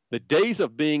 The days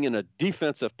of being in a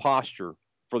defensive posture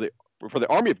for the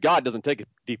army of God doesn't take a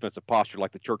defensive posture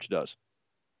like the church does.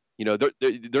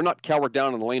 They're not cowered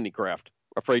down in the landing craft,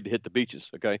 afraid to hit the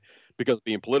beaches, okay? Because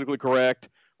being politically correct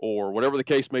or whatever the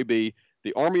case may be,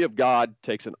 the army of God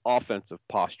takes an offensive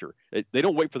posture. They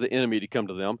don't wait for the enemy to come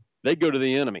to them. They go to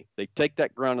the enemy. They take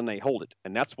that ground and they hold it.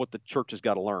 And that's what the church has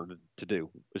got to learn to do.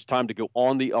 It's time to go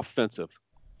on the offensive.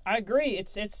 I agree.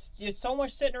 It's so much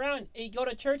sitting around. You go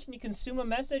to church and you consume a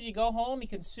message. You go home, you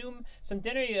consume some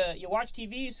dinner. You watch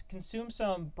TV. You consume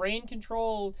some brain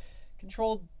controlled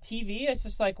TV. It's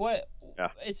just like what? Yeah.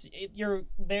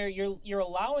 You're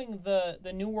allowing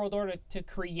the new world order to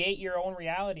create your own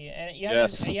reality, and you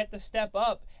have to step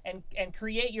up and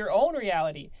create your own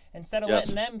reality instead of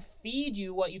letting them feed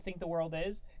you what you think the world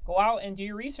is. Go out and do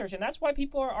your research, and that's why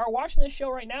people are watching this show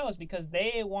right now, is because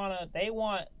they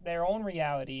want their own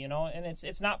reality, and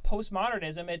it's not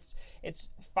postmodernism. It's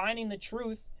finding the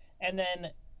truth and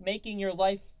then making your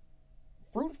life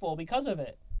fruitful because of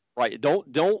it. Right. Don't,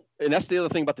 and that's the other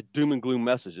thing about the doom and gloom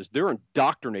messages. They're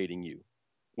indoctrinating you.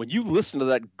 When you listen to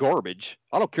that garbage,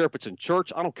 I don't care if it's in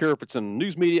church, I don't care if it's in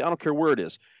news media, I don't care where it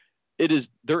is.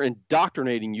 They're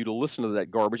indoctrinating you to listen to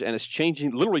that garbage, and it's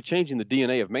literally changing the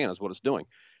DNA of man is what it's doing.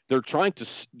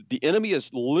 The enemy is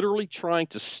literally trying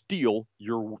to steal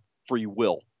your free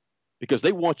will, because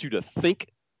they want you to think.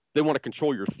 They want to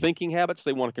control your thinking habits.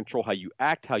 They want to control how you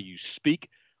act, how you speak,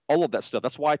 all of that stuff.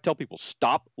 That's why I tell people,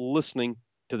 stop listening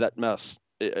to that mess.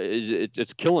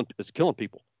 It's killing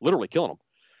people, literally killing them.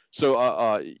 So,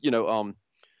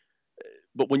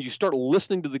 but when you start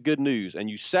listening to the good news and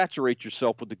you saturate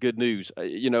yourself with the good news,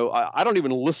 I don't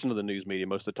even listen to the news media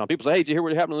most of the time. People say, hey, did you hear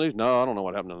what happened in the news? No, I don't know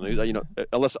what happened in the news.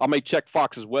 Unless I may check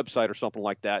Fox's website or something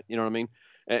like that. You know what I mean?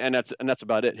 And that's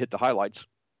about it. Hit the highlights.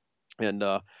 And,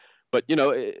 but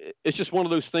it's just one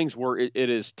of those things where it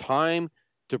is time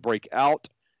to break out.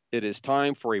 It is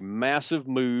time for a massive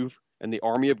move. And the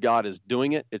army of God is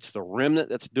doing it. It's the remnant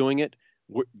that's doing it.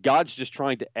 God's just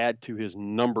trying to add to his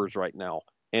numbers right now.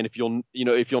 And if you'll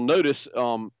notice,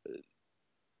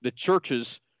 the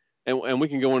churches, and we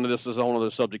can go into this as a whole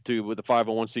other subject too, with the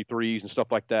 501c3s and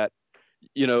stuff like that.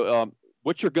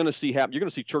 What you're going to see happen, you're going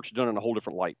to see church done in a whole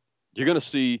different light. You're going to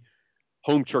see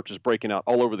home churches breaking out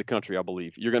all over the country, I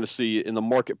believe. You're going to see in the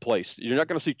marketplace. You're not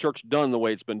going to see church done the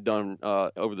way it's been done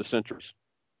over the centuries.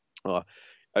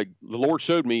 The Lord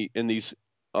showed me in these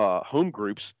home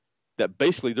groups that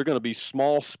basically they're going to be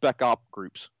small spec op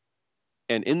groups.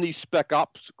 And in these spec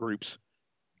ops groups,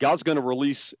 God's going to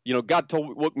release, God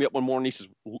woke me up one morning. He says,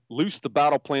 loose the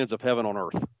battle plans of heaven on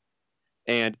earth.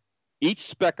 And each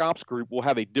spec ops group will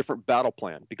have a different battle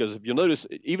plan, because if you'll notice,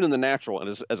 even in the natural,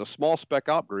 and as a small spec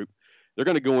op group, they're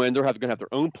going to go in, they're going to have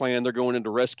their own plan. They're going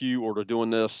into rescue, or they're doing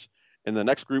this. And the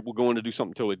next group will go in to do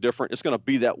something totally different. It's going to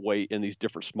be that way in these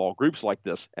different small groups like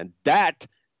this. And that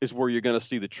is where you're going to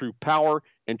see the true power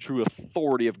and true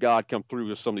authority of God come through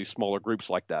with some of these smaller groups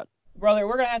like that. Brother,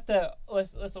 we're going to have to,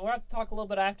 listen, we're going to have to talk a little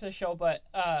bit after the show, but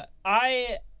out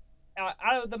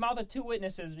of the mouth of two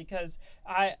witnesses, because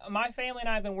my family and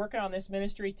I have been working on this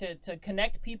ministry to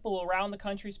connect people around the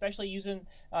country, especially using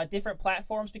different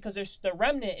platforms, because the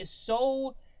remnant is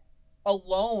so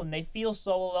alone. They feel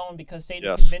so alone because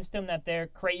Satan's convinced them that they're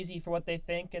crazy for what they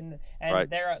think, and right.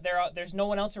 there's no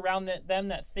one else around them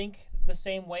that think the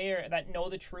same way or that know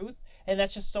the truth, and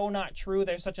that's just so not true.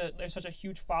 There's such a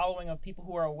huge following of people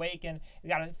who are awake, and we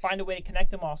got to find a way to connect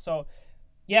them all. So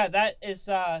yeah,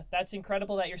 that's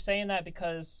incredible that you're saying that,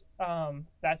 because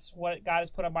that's what God has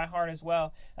put on my heart as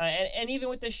well. And even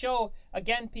with this show,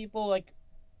 again, people like,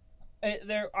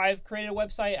 I've created a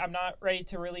website. I'm not ready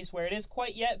to release where it is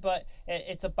quite yet, but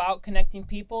it's about connecting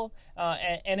people.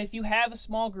 And if you have a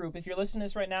small group, if you're listening to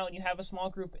this right now and you have a small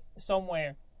group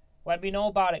somewhere, let me know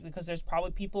about it, because there's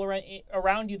probably people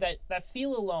around you that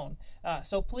feel alone.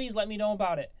 So please let me know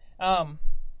about it.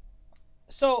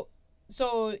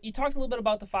 So you talked a little bit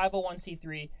about the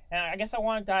 501c3, and I guess I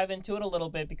want to dive into it a little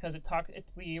bit, because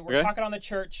we're talking on the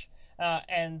church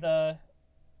and the,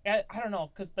 I don't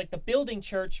know, because like the building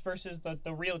church versus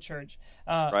the real church.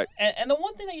 Right. And the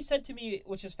one thing that you said to me,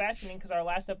 which is fascinating, because our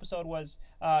last episode was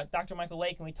Dr. Michael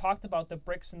Lake, and we talked about the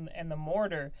bricks and the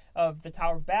mortar of the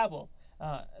Tower of Babel.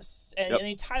 And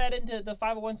you tie that into the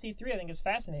 501c3, I think is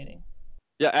fascinating.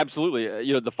 Yeah, absolutely.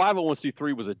 The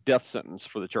 501c3 was a death sentence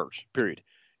for the church, period.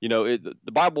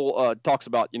 The Bible talks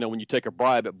about, when you take a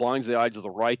bribe, it blinds the eyes of the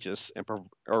righteous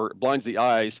or blinds the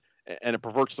eyes, and it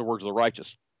perverts the words of the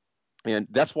righteous. And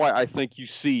that's why I think you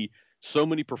see so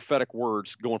many prophetic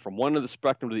words going from one end of the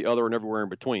spectrum to the other and everywhere in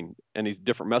between, and these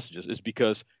different messages, is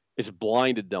because it's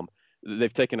blinded them.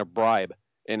 They've taken a bribe.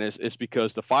 And it's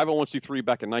because the 501c3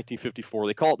 back in 1954,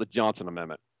 they call it the Johnson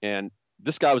Amendment. And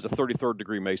this guy was a 33rd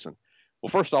degree Mason. Well,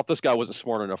 first off, this guy wasn't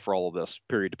smart enough for all of this,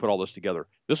 period, to put all this together.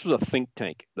 This was a think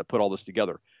tank that put all this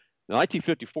together.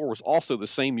 1954 was also the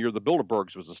same year the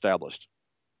Bilderbergs was established.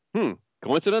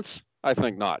 Coincidence? I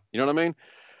think not. You know what I mean?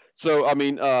 So,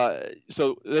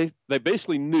 so they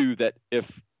basically knew that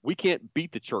if we can't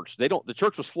beat the church, the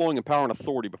church was flowing in power and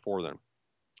authority before then.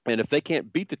 And if they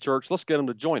can't beat the church, let's get them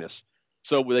to join us.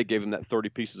 So they gave them that 30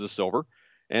 pieces of silver.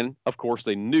 And of course,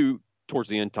 they knew towards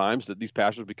the end times that these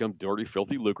pastors become dirty,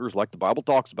 filthy lucres, like the Bible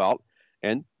talks about.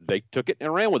 And they took it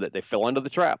and ran with it. They fell into the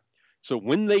trap. So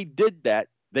when they did that,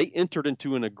 they entered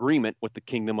into an agreement with the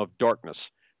kingdom of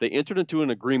darkness. They entered into an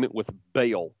agreement with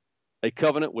Baal, a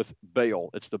covenant with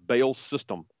Baal. It's the Baal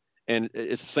system. And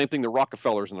it's the same thing the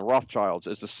Rockefellers and the Rothschilds.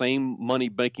 It's the same money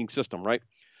banking system, right?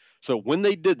 So when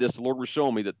they did this, the Lord was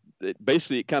showing me that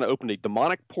it kind of opened a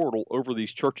demonic portal over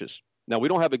these churches. Now, we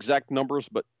don't have exact numbers,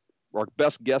 but our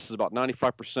best guess is about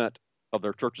 95% of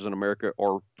their churches in America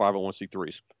are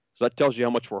 501c3s. So that tells you how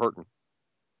much we're hurting.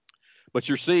 But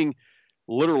you're seeing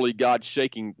literally God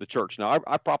shaking the church. Now,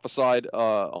 I prophesied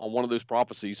on one of those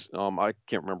prophecies. I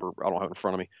can't remember. I don't have it in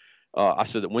front of me. I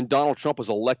said that when Donald Trump is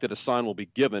elected, a sign will be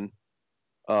given.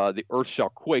 The earth shall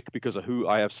quake because of who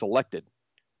I have selected.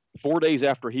 4 days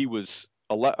after he was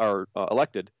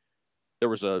elected, there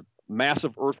was a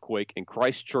massive earthquake in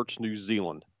Christchurch, New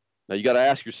Zealand. Now, you got to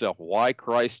ask yourself, why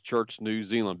Christchurch, New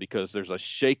Zealand? Because there's a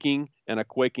shaking and a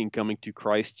quaking coming to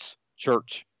Christ's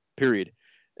church, period.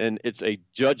 And it's a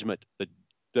judgment.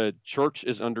 The church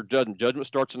is under judgment. Judgment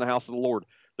starts in the house of the Lord.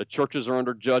 The churches are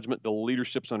under judgment. The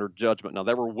leadership's under judgment. Now,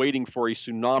 they were waiting for a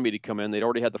tsunami to come in. They'd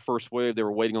already had the first wave. They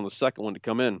were waiting on the second one to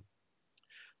come in.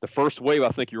 The first wave, I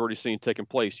think you're already seeing taking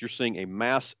place. You're seeing a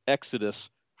mass exodus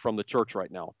from the church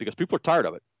right now because people are tired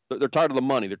of it. They're tired of the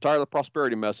money. They're tired of the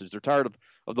prosperity message. They're tired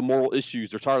of the moral issues.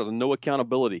 They're tired of the no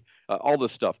accountability, all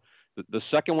this stuff. The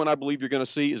second one I believe you're going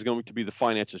to see is going to be the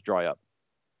finances dry up.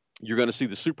 You're going to see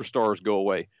the superstars go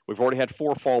away. We've already had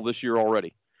 4 fall this year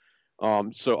already. The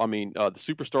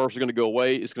superstars are going to go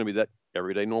away. It's going to be that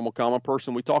everyday, normal, common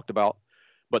person we talked about.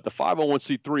 But the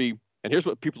 501c3, and here's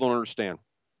what people don't understand.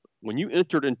 When you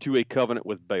entered into a covenant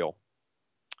with Baal,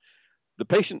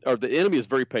 the enemy is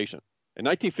very patient. In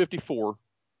 1954,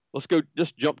 let's go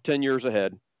just jump 10 years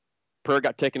ahead. Prayer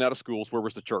got taken out of schools. Where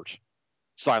was the church?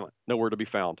 Silent, nowhere to be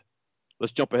found.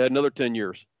 Let's jump ahead another 10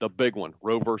 years. The big one,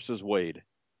 Roe versus Wade.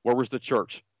 Where was the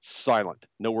church? Silent.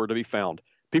 Nowhere to be found.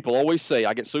 People always say,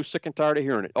 I get so sick and tired of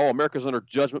hearing it. Oh, America's under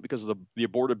judgment because of the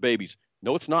aborted babies.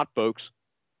 No, it's not, folks.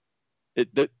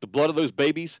 The blood of those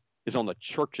babies is on the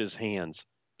church's hands.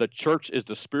 The church is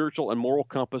the spiritual and moral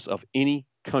compass of any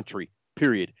country,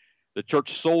 period. The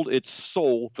church sold its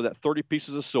soul for that 30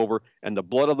 pieces of silver, and the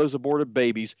blood of those aborted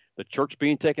babies, the church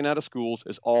being taken out of schools,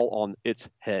 is all on its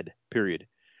head, period.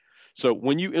 So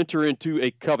when you enter into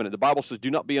a covenant, the Bible says,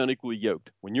 do not be unequally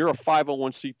yoked. When you're a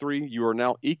 501c3, you are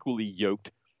now equally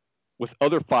yoked with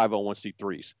other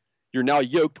 501c3s. You're now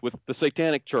yoked with the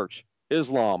Satanic Church,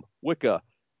 Islam, Wicca,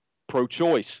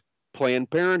 pro-choice, Planned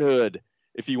Parenthood.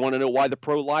 If you want to know why the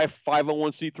pro-life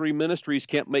 501c3 ministries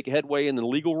can't make headway in the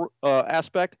legal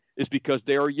aspect, is because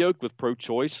they are yoked with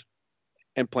pro-choice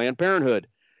and Planned Parenthood.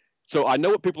 So I know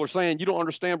what people are saying. You don't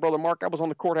understand, Brother Mark. I was on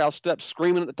the courthouse steps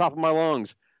screaming at the top of my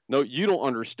lungs. No, you don't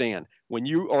understand. When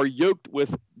you are yoked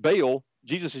with Baal,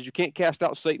 Jesus says you can't cast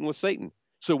out Satan with Satan.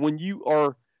 So when you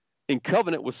are in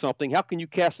covenant with something, how can you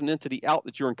cast an entity out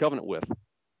that you're in covenant with?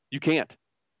 You can't.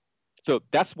 So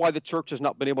that's why the church has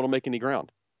not been able to make any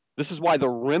ground. This is why the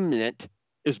remnant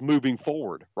is moving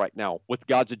forward right now with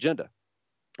God's agenda,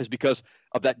 is because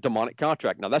of that demonic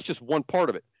contract. Now, that's just one part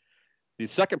of it. The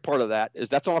second part of that is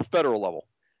that's on a federal level.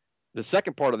 The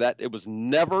second part of that, it was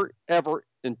never, ever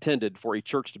intended for a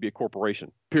church to be a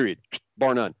corporation, period,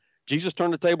 bar none. Jesus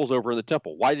turned the tables over in the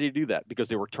temple. Why did he do that? Because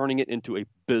they were turning it into a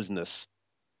business,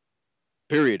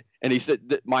 period. And he said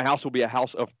that my house will be a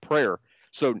house of prayer.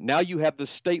 So now you have the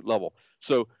state level.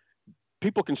 So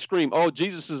people can scream, oh,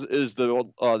 Jesus is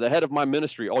the head of my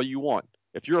ministry, all you want.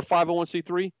 If you're a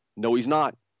 501c3, no, he's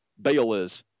not. Baal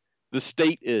is. The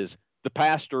state is. The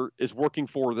pastor is working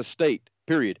for the state,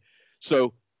 period.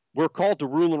 So we're called to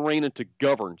rule and reign and to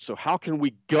govern. So how can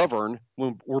we govern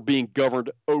when we're being governed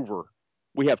over?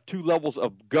 We have two levels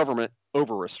of government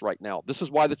over us right now. This is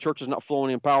why the church is not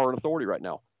flowing in power and authority right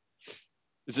now.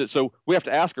 So we have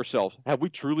to ask ourselves, have we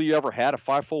truly ever had a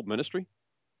fivefold ministry?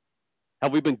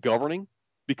 Have we been governing?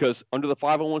 Because under the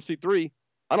 501c3,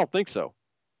 I don't think so.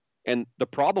 And the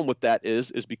problem with that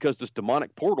is because this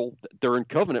demonic portal that they're in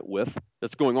covenant with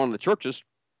that's going on in the churches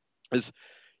is,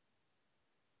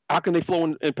 how can they flow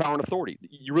in power and authority?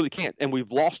 You really can't. And we've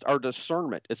lost our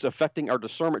discernment. It's affecting our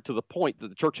discernment to the point that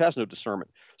the church has no discernment.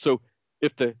 So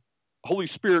if the Holy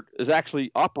Spirit is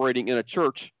actually operating in a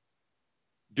church,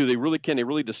 can they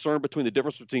really discern between the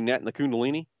difference between that and the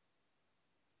Kundalini?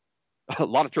 A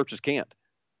lot of churches can't.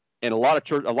 And a lot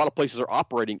of places are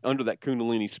operating under that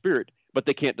Kundalini spirit, but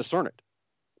they can't discern it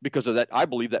because of that. I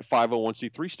believe that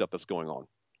 501c3 stuff that's going on.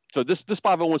 So this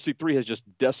 501c3 has just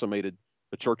decimated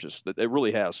the churches. That it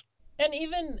really has. And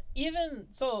even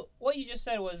so, what you just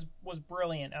said was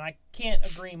brilliant, and I can't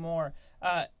agree more.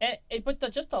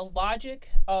 But just the logic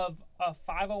of a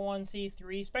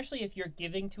 501c3, especially if you're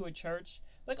giving to a church,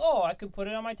 like, oh, I could put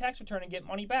it on my tax return and get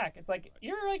money back. It's like,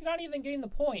 you're like not even getting the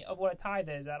point of what a tithe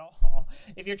is at all.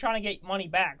 If you're trying to get money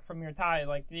back from your tithe,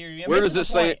 like you're missing the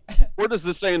point. Where does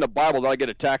this say in the Bible that I get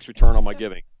a tax return on my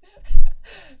giving?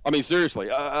 I mean,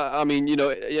 seriously. I mean,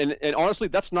 and honestly,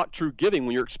 that's not true giving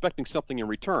when you're expecting something in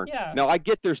return. Yeah. Now, I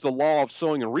get there's the law of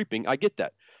sowing and reaping. I get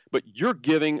that. But you're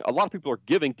giving, a lot of people are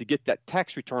giving to get that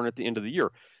tax return at the end of the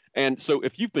year. And so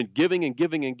if you've been giving and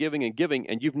giving and giving and giving,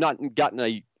 and you've not gotten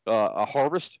a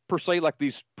harvest per se, like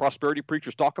these prosperity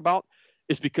preachers talk about,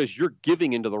 it's because you're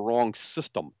giving into the wrong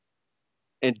system.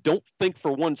 And don't think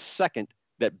for 1 second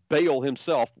that Baal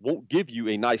himself won't give you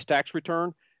a nice tax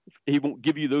return. He won't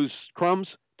give you those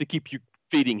crumbs to keep you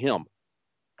feeding him,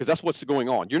 because that's what's going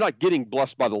on. You're not getting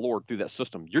blessed by the Lord through that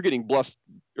system. You're getting blessed,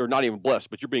 or not even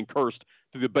blessed, but you're being cursed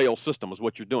through the Baal system is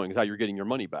what you're doing, is how you're getting your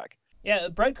money back. Yeah,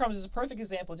 breadcrumbs is a perfect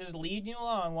example. Just leading you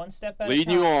along one step at a time.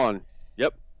 Leading you on.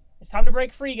 Yep. It's time to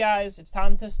break free, guys. It's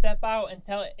time to step out and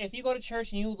tell. If you go to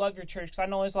church and you love your church, because I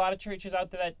know there's a lot of churches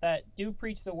out there that do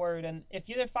preach the word, and if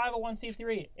you're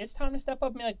 501c3, it's time to step up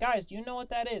and be like, guys, do you know what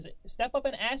that is? Step up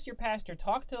and ask your pastor.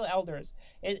 Talk to the elders.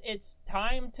 It's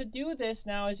time to do this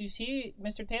now. As you see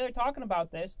Mr. Taylor talking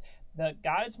about this,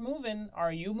 God is moving.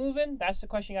 Are you moving? That's the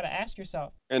question you got to ask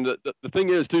yourself. And the thing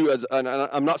is, too, and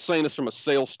I'm not saying this from a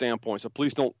sales standpoint, so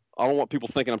please don't. I don't want people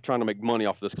thinking I'm trying to make money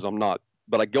off this, because I'm not.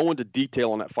 But I go into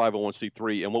detail on that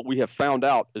 501c3, and what we have found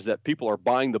out is that people are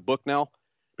buying the book now,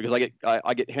 because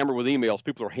I get hammered with emails.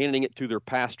 People are handing it to their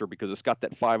pastor because it's got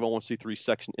that 501c3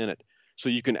 section in it. So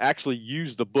you can actually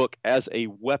use the book as a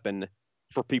weapon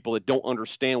for people that don't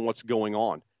understand what's going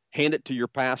on. Hand it to your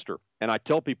pastor. And I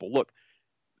tell people, look,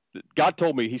 God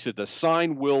told me, he said, the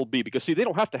sign will be, because see, they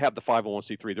don't have to have the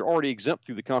 501c3. They're already exempt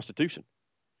through the Constitution.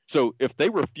 So if they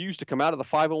refuse to come out of the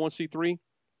 501c3,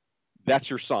 that's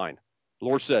your sign. The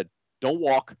Lord said, don't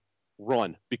walk,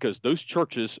 run, because those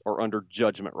churches are under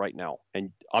judgment right now.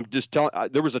 And I'm just telling,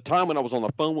 there was a time when I was on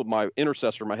the phone with my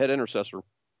intercessor, my head intercessor,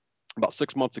 about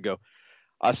 6 months ago.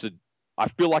 I said, I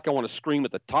feel like I want to scream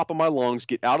at the top of my lungs,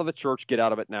 get out of the church, get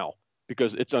out of it now,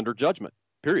 because it's under judgment,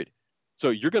 period.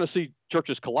 So you're going to see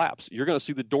churches collapse. You're going to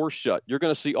see the doors shut. You're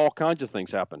going to see all kinds of things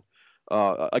happen.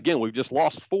 Again, we've just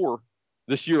lost 4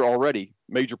 this year already,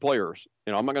 major players.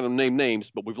 I'm not going to name names,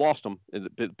 but we've lost them.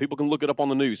 People can look it up on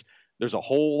the news. There's a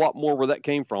whole lot more where that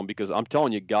came from, because I'm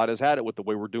telling you, God has had it with the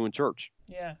way we're doing church.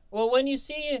 Yeah. Well, when you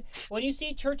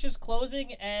see churches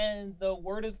closing and the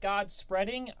word of God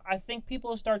spreading, I think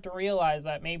people start to realize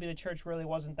that maybe the church really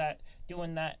wasn't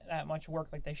doing that much work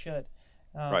like they should.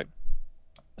 Right.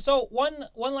 So one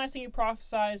last thing you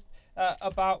prophesied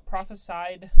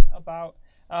about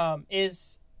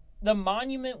is the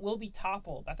monument will be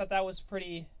toppled. I thought that was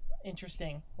pretty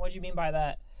interesting. What did you mean by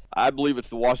that? I believe it's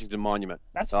the Washington Monument.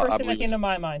 That's the first thing that came to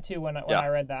my mind too when I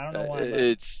read that. I don't know why. And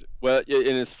it's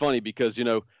funny because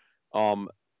people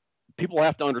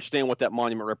have to understand what that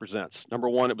monument represents. Number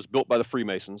one, it was built by the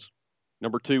Freemasons.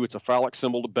 Number two, it's a phallic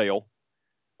symbol to Baal.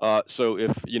 So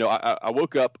if I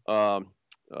woke up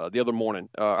the other morning.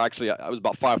 Actually, it was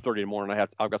about 5:30 in the morning.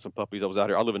 I've got some puppies. I was out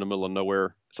here. I live in the middle of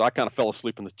nowhere, so I kind of fell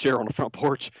asleep in the chair on the front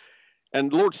porch. And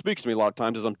the Lord speaks to me a lot of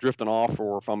times as I'm drifting off,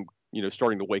 or if I'm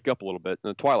starting to wake up a little bit in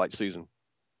the twilight season.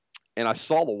 And I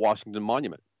saw the Washington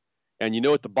Monument. And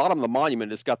at the bottom of the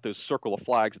monument, it's got those circle of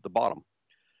flags at the bottom.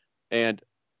 And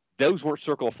those weren't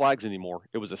circle of flags anymore.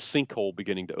 It was a sinkhole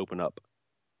beginning to open up.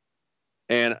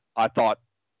 And I thought,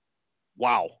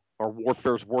 wow, our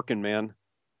warfare's working, man.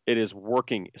 It is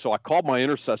working. So I called my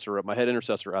intercessor, my head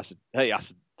intercessor. I said, hey,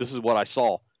 this is what I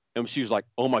saw. And she was like,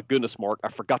 oh my goodness, Mark, I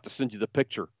forgot to send you the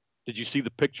picture. Did you see the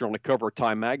picture on the cover of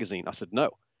Time magazine? I said, no.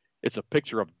 It's a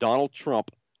picture of Donald Trump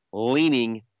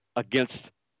leaning against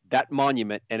that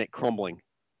monument and it crumbling.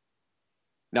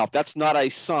 Now, if that's not a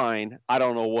sign, I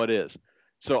don't know what is.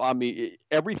 So,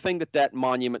 everything that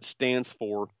monument stands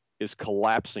for is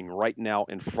collapsing right now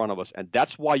in front of us. And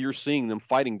that's why you're seeing them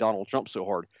fighting Donald Trump so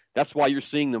hard. That's why you're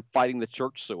seeing them fighting the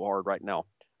church so hard right now.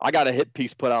 I got a hit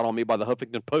piece put out on me by the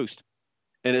Huffington Post.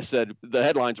 And it said, the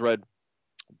headlines read,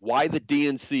 why the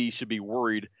DNC should be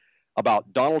worried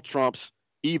about Donald Trump's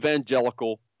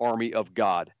evangelical army of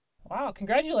God. Wow,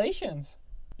 congratulations.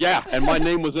 Yeah, and my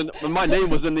name was in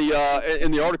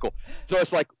the article. So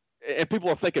it's like, and people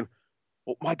are thinking,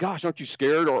 well, my gosh, aren't you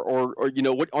scared or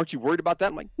what, aren't you worried about that?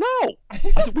 I'm like, no. I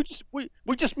said, we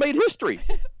just made history.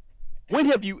 When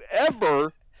have you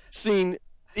ever seen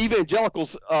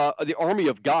evangelicals, the army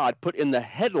of God, put in the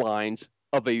headlines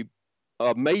of a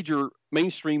major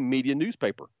mainstream media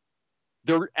newspaper?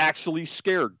 They're actually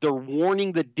scared. They're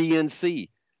warning the DNC.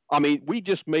 We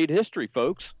just made history,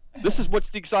 folks. This is what's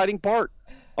the exciting part.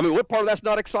 What part of that's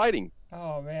not exciting?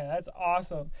 Oh man, that's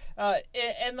awesome.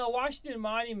 And the Washington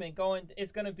Monument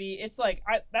that's got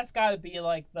to be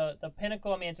like the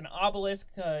pinnacle. It's an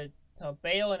obelisk to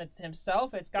Baal and it's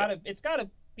himself. It's got to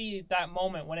be that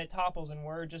moment when it topples and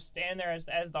we're just standing there as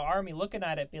the army looking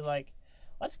at it, be like,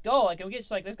 let's go. Like, we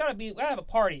gotta have a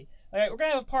party. All right, we're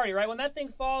gonna have a party, right? When that thing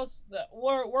falls,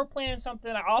 we're planning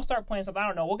something. I'll start planning something. I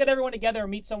don't know. We'll get everyone together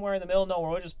and meet somewhere in the middle of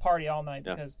nowhere. We'll just party all night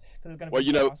because it's gonna be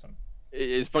so awesome.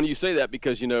 It's funny you say that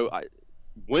because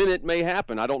when it may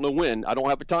happen, I don't know when. I don't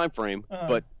have a time frame,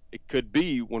 but it could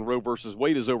be when Roe versus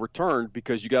Wade is overturned,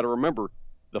 because you got to remember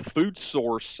the food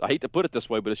source. I hate to put it this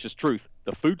way, but it's just truth.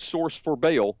 The food source for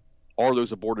Baal are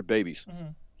those aborted babies. Mm-hmm.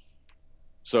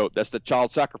 So that's the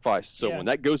child sacrifice. So when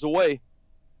that goes away,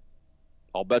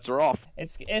 all bets are off.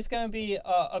 It's going to be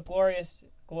a glorious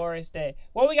day.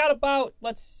 Well, we got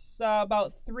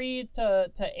about 3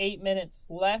 to 8 minutes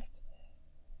left.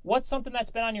 What's something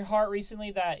that's been on your heart recently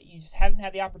that you just haven't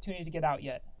had the opportunity to get out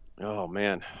yet? Oh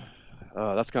man,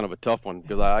 that's kind of a tough one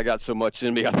because I got so much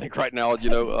in me. I think right now,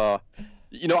 I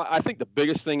think the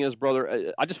biggest thing is,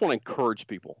 brother, I just want to encourage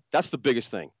people. That's the biggest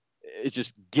thing. Is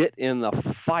just get in the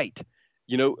fight.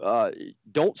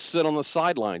 Don't sit on the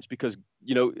sidelines because,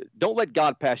 don't let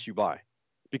God pass you by.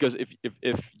 Because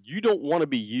if you don't want to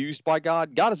be used by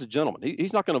God, God is a gentleman.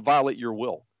 He's not going to violate your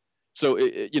will. So,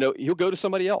 he'll go to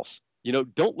somebody else.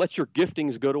 Don't let your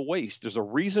giftings go to waste. There's a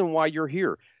reason why you're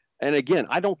here. And again,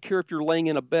 I don't care if you're laying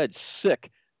in a bed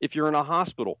sick, if you're in a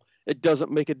hospital, it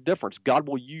doesn't make a difference. God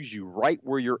will use you right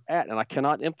where you're at. And I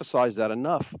cannot emphasize that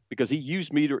enough because he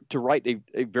used me to write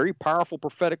a very powerful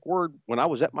prophetic word when I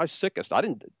was at my sickest.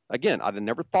 I'd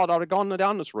never thought I'd have gone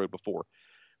down this road before.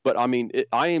 But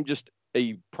I am just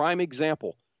a prime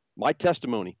example, my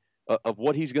testimony of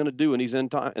what he's going to do in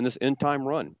this end time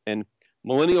run. And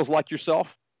millennials like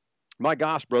yourself, my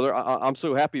gosh, brother, I'm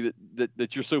so happy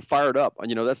that you're so fired up.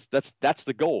 You know, that's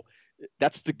the goal.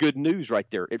 That's the good news right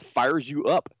there. It fires you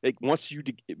up. It makes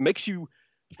you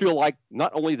feel like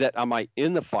not only that am I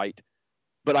in the fight,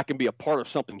 but I can be a part of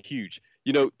something huge.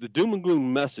 You know, the doom and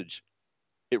gloom message,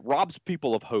 it robs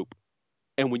people of hope.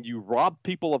 And when you rob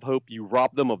people of hope, you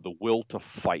rob them of the will to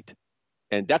fight.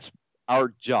 And that's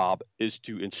our job, is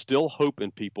to instill hope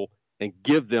in people and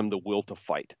give them the will to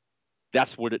fight.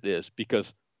 That's what it is.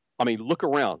 Because, I mean, look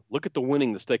around. Look at the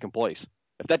winning that's taking place.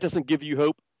 If that doesn't give you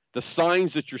hope, the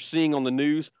signs that you're seeing on the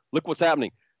news, look what's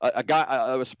happening.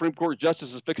 A Supreme Court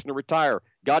justice is fixing to retire.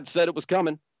 God said it was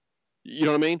coming. You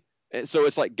know what I mean? And so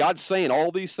it's like God's saying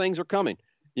all these things are coming.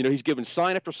 You know, he's giving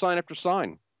sign after sign after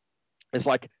sign. It's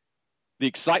like the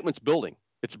excitement's building.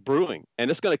 It's brewing. And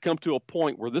it's going to come to a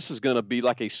point where this is going to be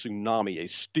like a tsunami, a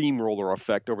steamroller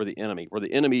effect over the enemy, where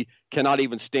the enemy cannot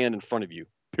even stand in front of you,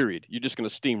 period. You're just going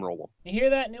to steamroll them. You hear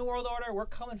that, New World Order? We're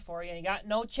coming for you, and you got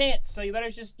no chance, so you better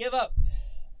just give up.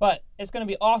 But it's going to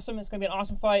be awesome. It's going to be an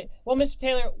awesome fight. Well, Mr.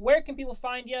 Taylor, where can people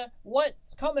find you?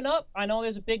 What's coming up? I know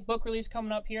there's a big book release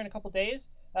coming up here in a couple days.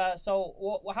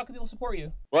 So how can people support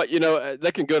you? Well, you know,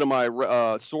 they can go to my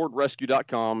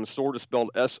swordrescue.com. Sword is spelled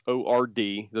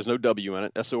S-O-R-D. There's no W in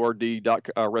it. SORD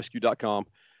rescue.com.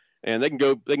 And they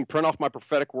can print off my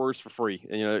prophetic words for free.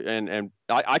 And, you know, and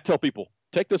I tell people,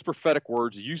 take those prophetic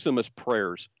words, use them as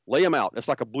prayers, lay them out. It's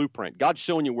like a blueprint. God's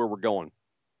showing you where we're going.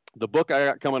 The book I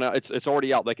got coming out, it's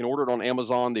already out. They can order it on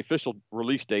Amazon. The official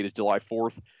release date is July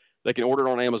 4th. They can order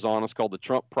it on Amazon. It's called The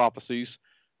Trump Prophecies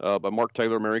by Mark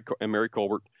Taylor and Mary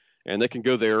Colbert. And they can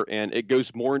go there, and it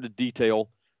goes more into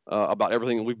detail about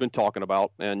everything that we've been talking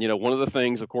about. And, you know, one of the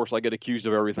things, of course, I get accused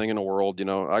of everything in the world. You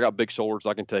know, I got big shoulders.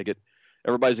 I can take it.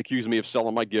 Everybody's accusing me of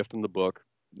selling my gift in the book.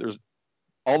 There's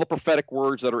all the prophetic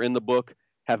words that are in the book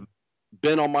have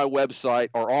been on my website,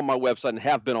 or on my website, and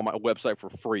have been on my website for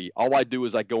free. All I do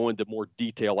is I go into more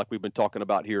detail, like we've been talking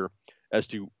about here, as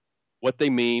to what they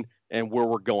mean and where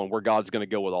we're going, where God's going to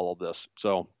go with all of this.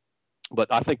 So, but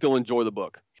I think they'll enjoy the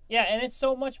book. Yeah, and it's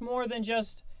so much more than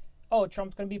just, oh,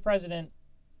 Trump's going to be president,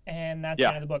 and that's the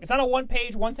end of the book. It's not a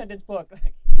one-page, one-sentence book.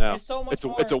 No, it's so much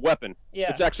more. It's a weapon.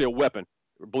 Yeah. It's actually a weapon.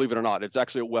 Believe it or not, it's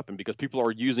actually a weapon, because people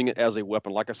are using it as a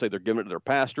weapon. Like I say, they're giving it to their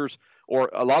pastors, or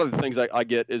a lot of the things I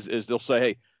get is they'll say,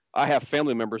 hey, I have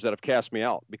family members that have cast me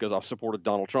out because I've supported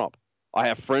Donald Trump. I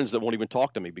have friends that won't even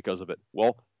talk to me because of it.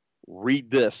 Well,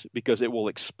 read this, because it will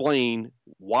explain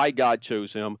why God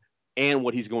chose him and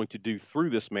what he's going to do through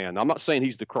this man. Now, I'm not saying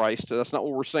he's the Christ. That's not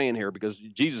what we're saying here, because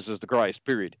Jesus is the Christ,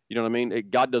 period. You know what I mean?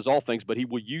 God does all things, but he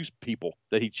will use people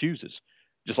that he chooses,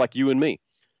 just like you and me.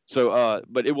 So,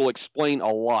 but it will explain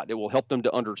a lot. It will help them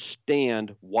to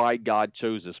understand why God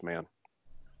chose this man.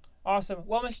 Awesome.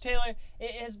 Well, Mr. Taylor,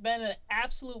 it has been an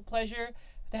absolute pleasure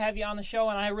to have you on the show,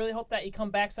 and I really hope that you come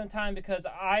back sometime, because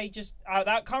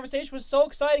that conversation was so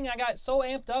exciting. I got so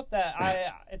amped up that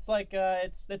it's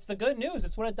the good news.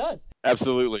 It's what it does.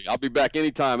 Absolutely. I'll be back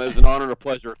anytime. It was an honor and a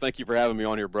pleasure. Thank you for having me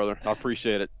on here, brother. I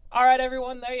appreciate it. All right,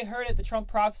 everyone. There you heard it. The Trump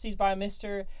Prophecies by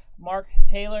Mr. Mark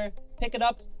Taylor. Pick it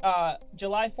up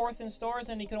July 4th in stores,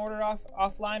 and you can order it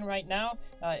offline right now.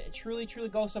 Truly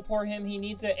go support him. He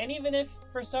needs it. And even if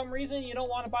for some reason you don't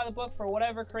want to buy the book, for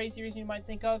whatever crazy reason you might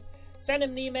think of, send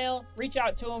him an email, reach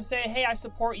out to him, say, hey, I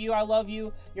support you, I love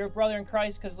you, you're a brother in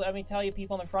Christ, because let me tell you,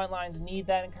 people on the front lines need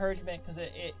that encouragement, because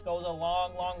it goes a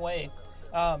long way.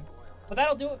 But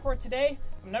that'll do it for today.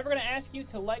 I'm never going to ask you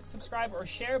to like, subscribe, or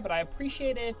share, but I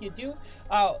appreciate it if you do.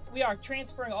 We are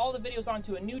transferring all the videos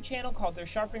onto a new channel called the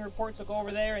Sharpening Report, so go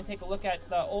over there and take a look at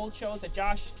the old shows that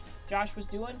Josh was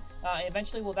doing.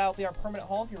 Eventually, that'll be our permanent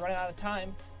home if you're running out of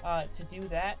time to do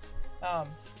that.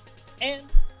 And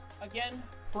again,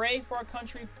 pray for our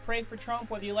country, pray for Trump,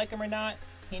 whether you like him or not.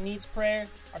 He needs prayer.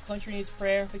 Our country needs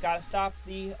prayer. We got to stop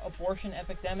the abortion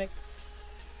epidemic.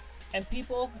 And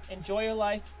people, enjoy your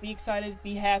life. Be excited.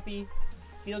 Be happy.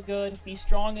 Feel good. Be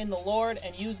strong in the Lord,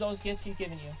 and use those gifts he's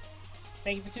given you.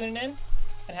 Thank you for tuning in,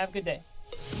 and have a good day.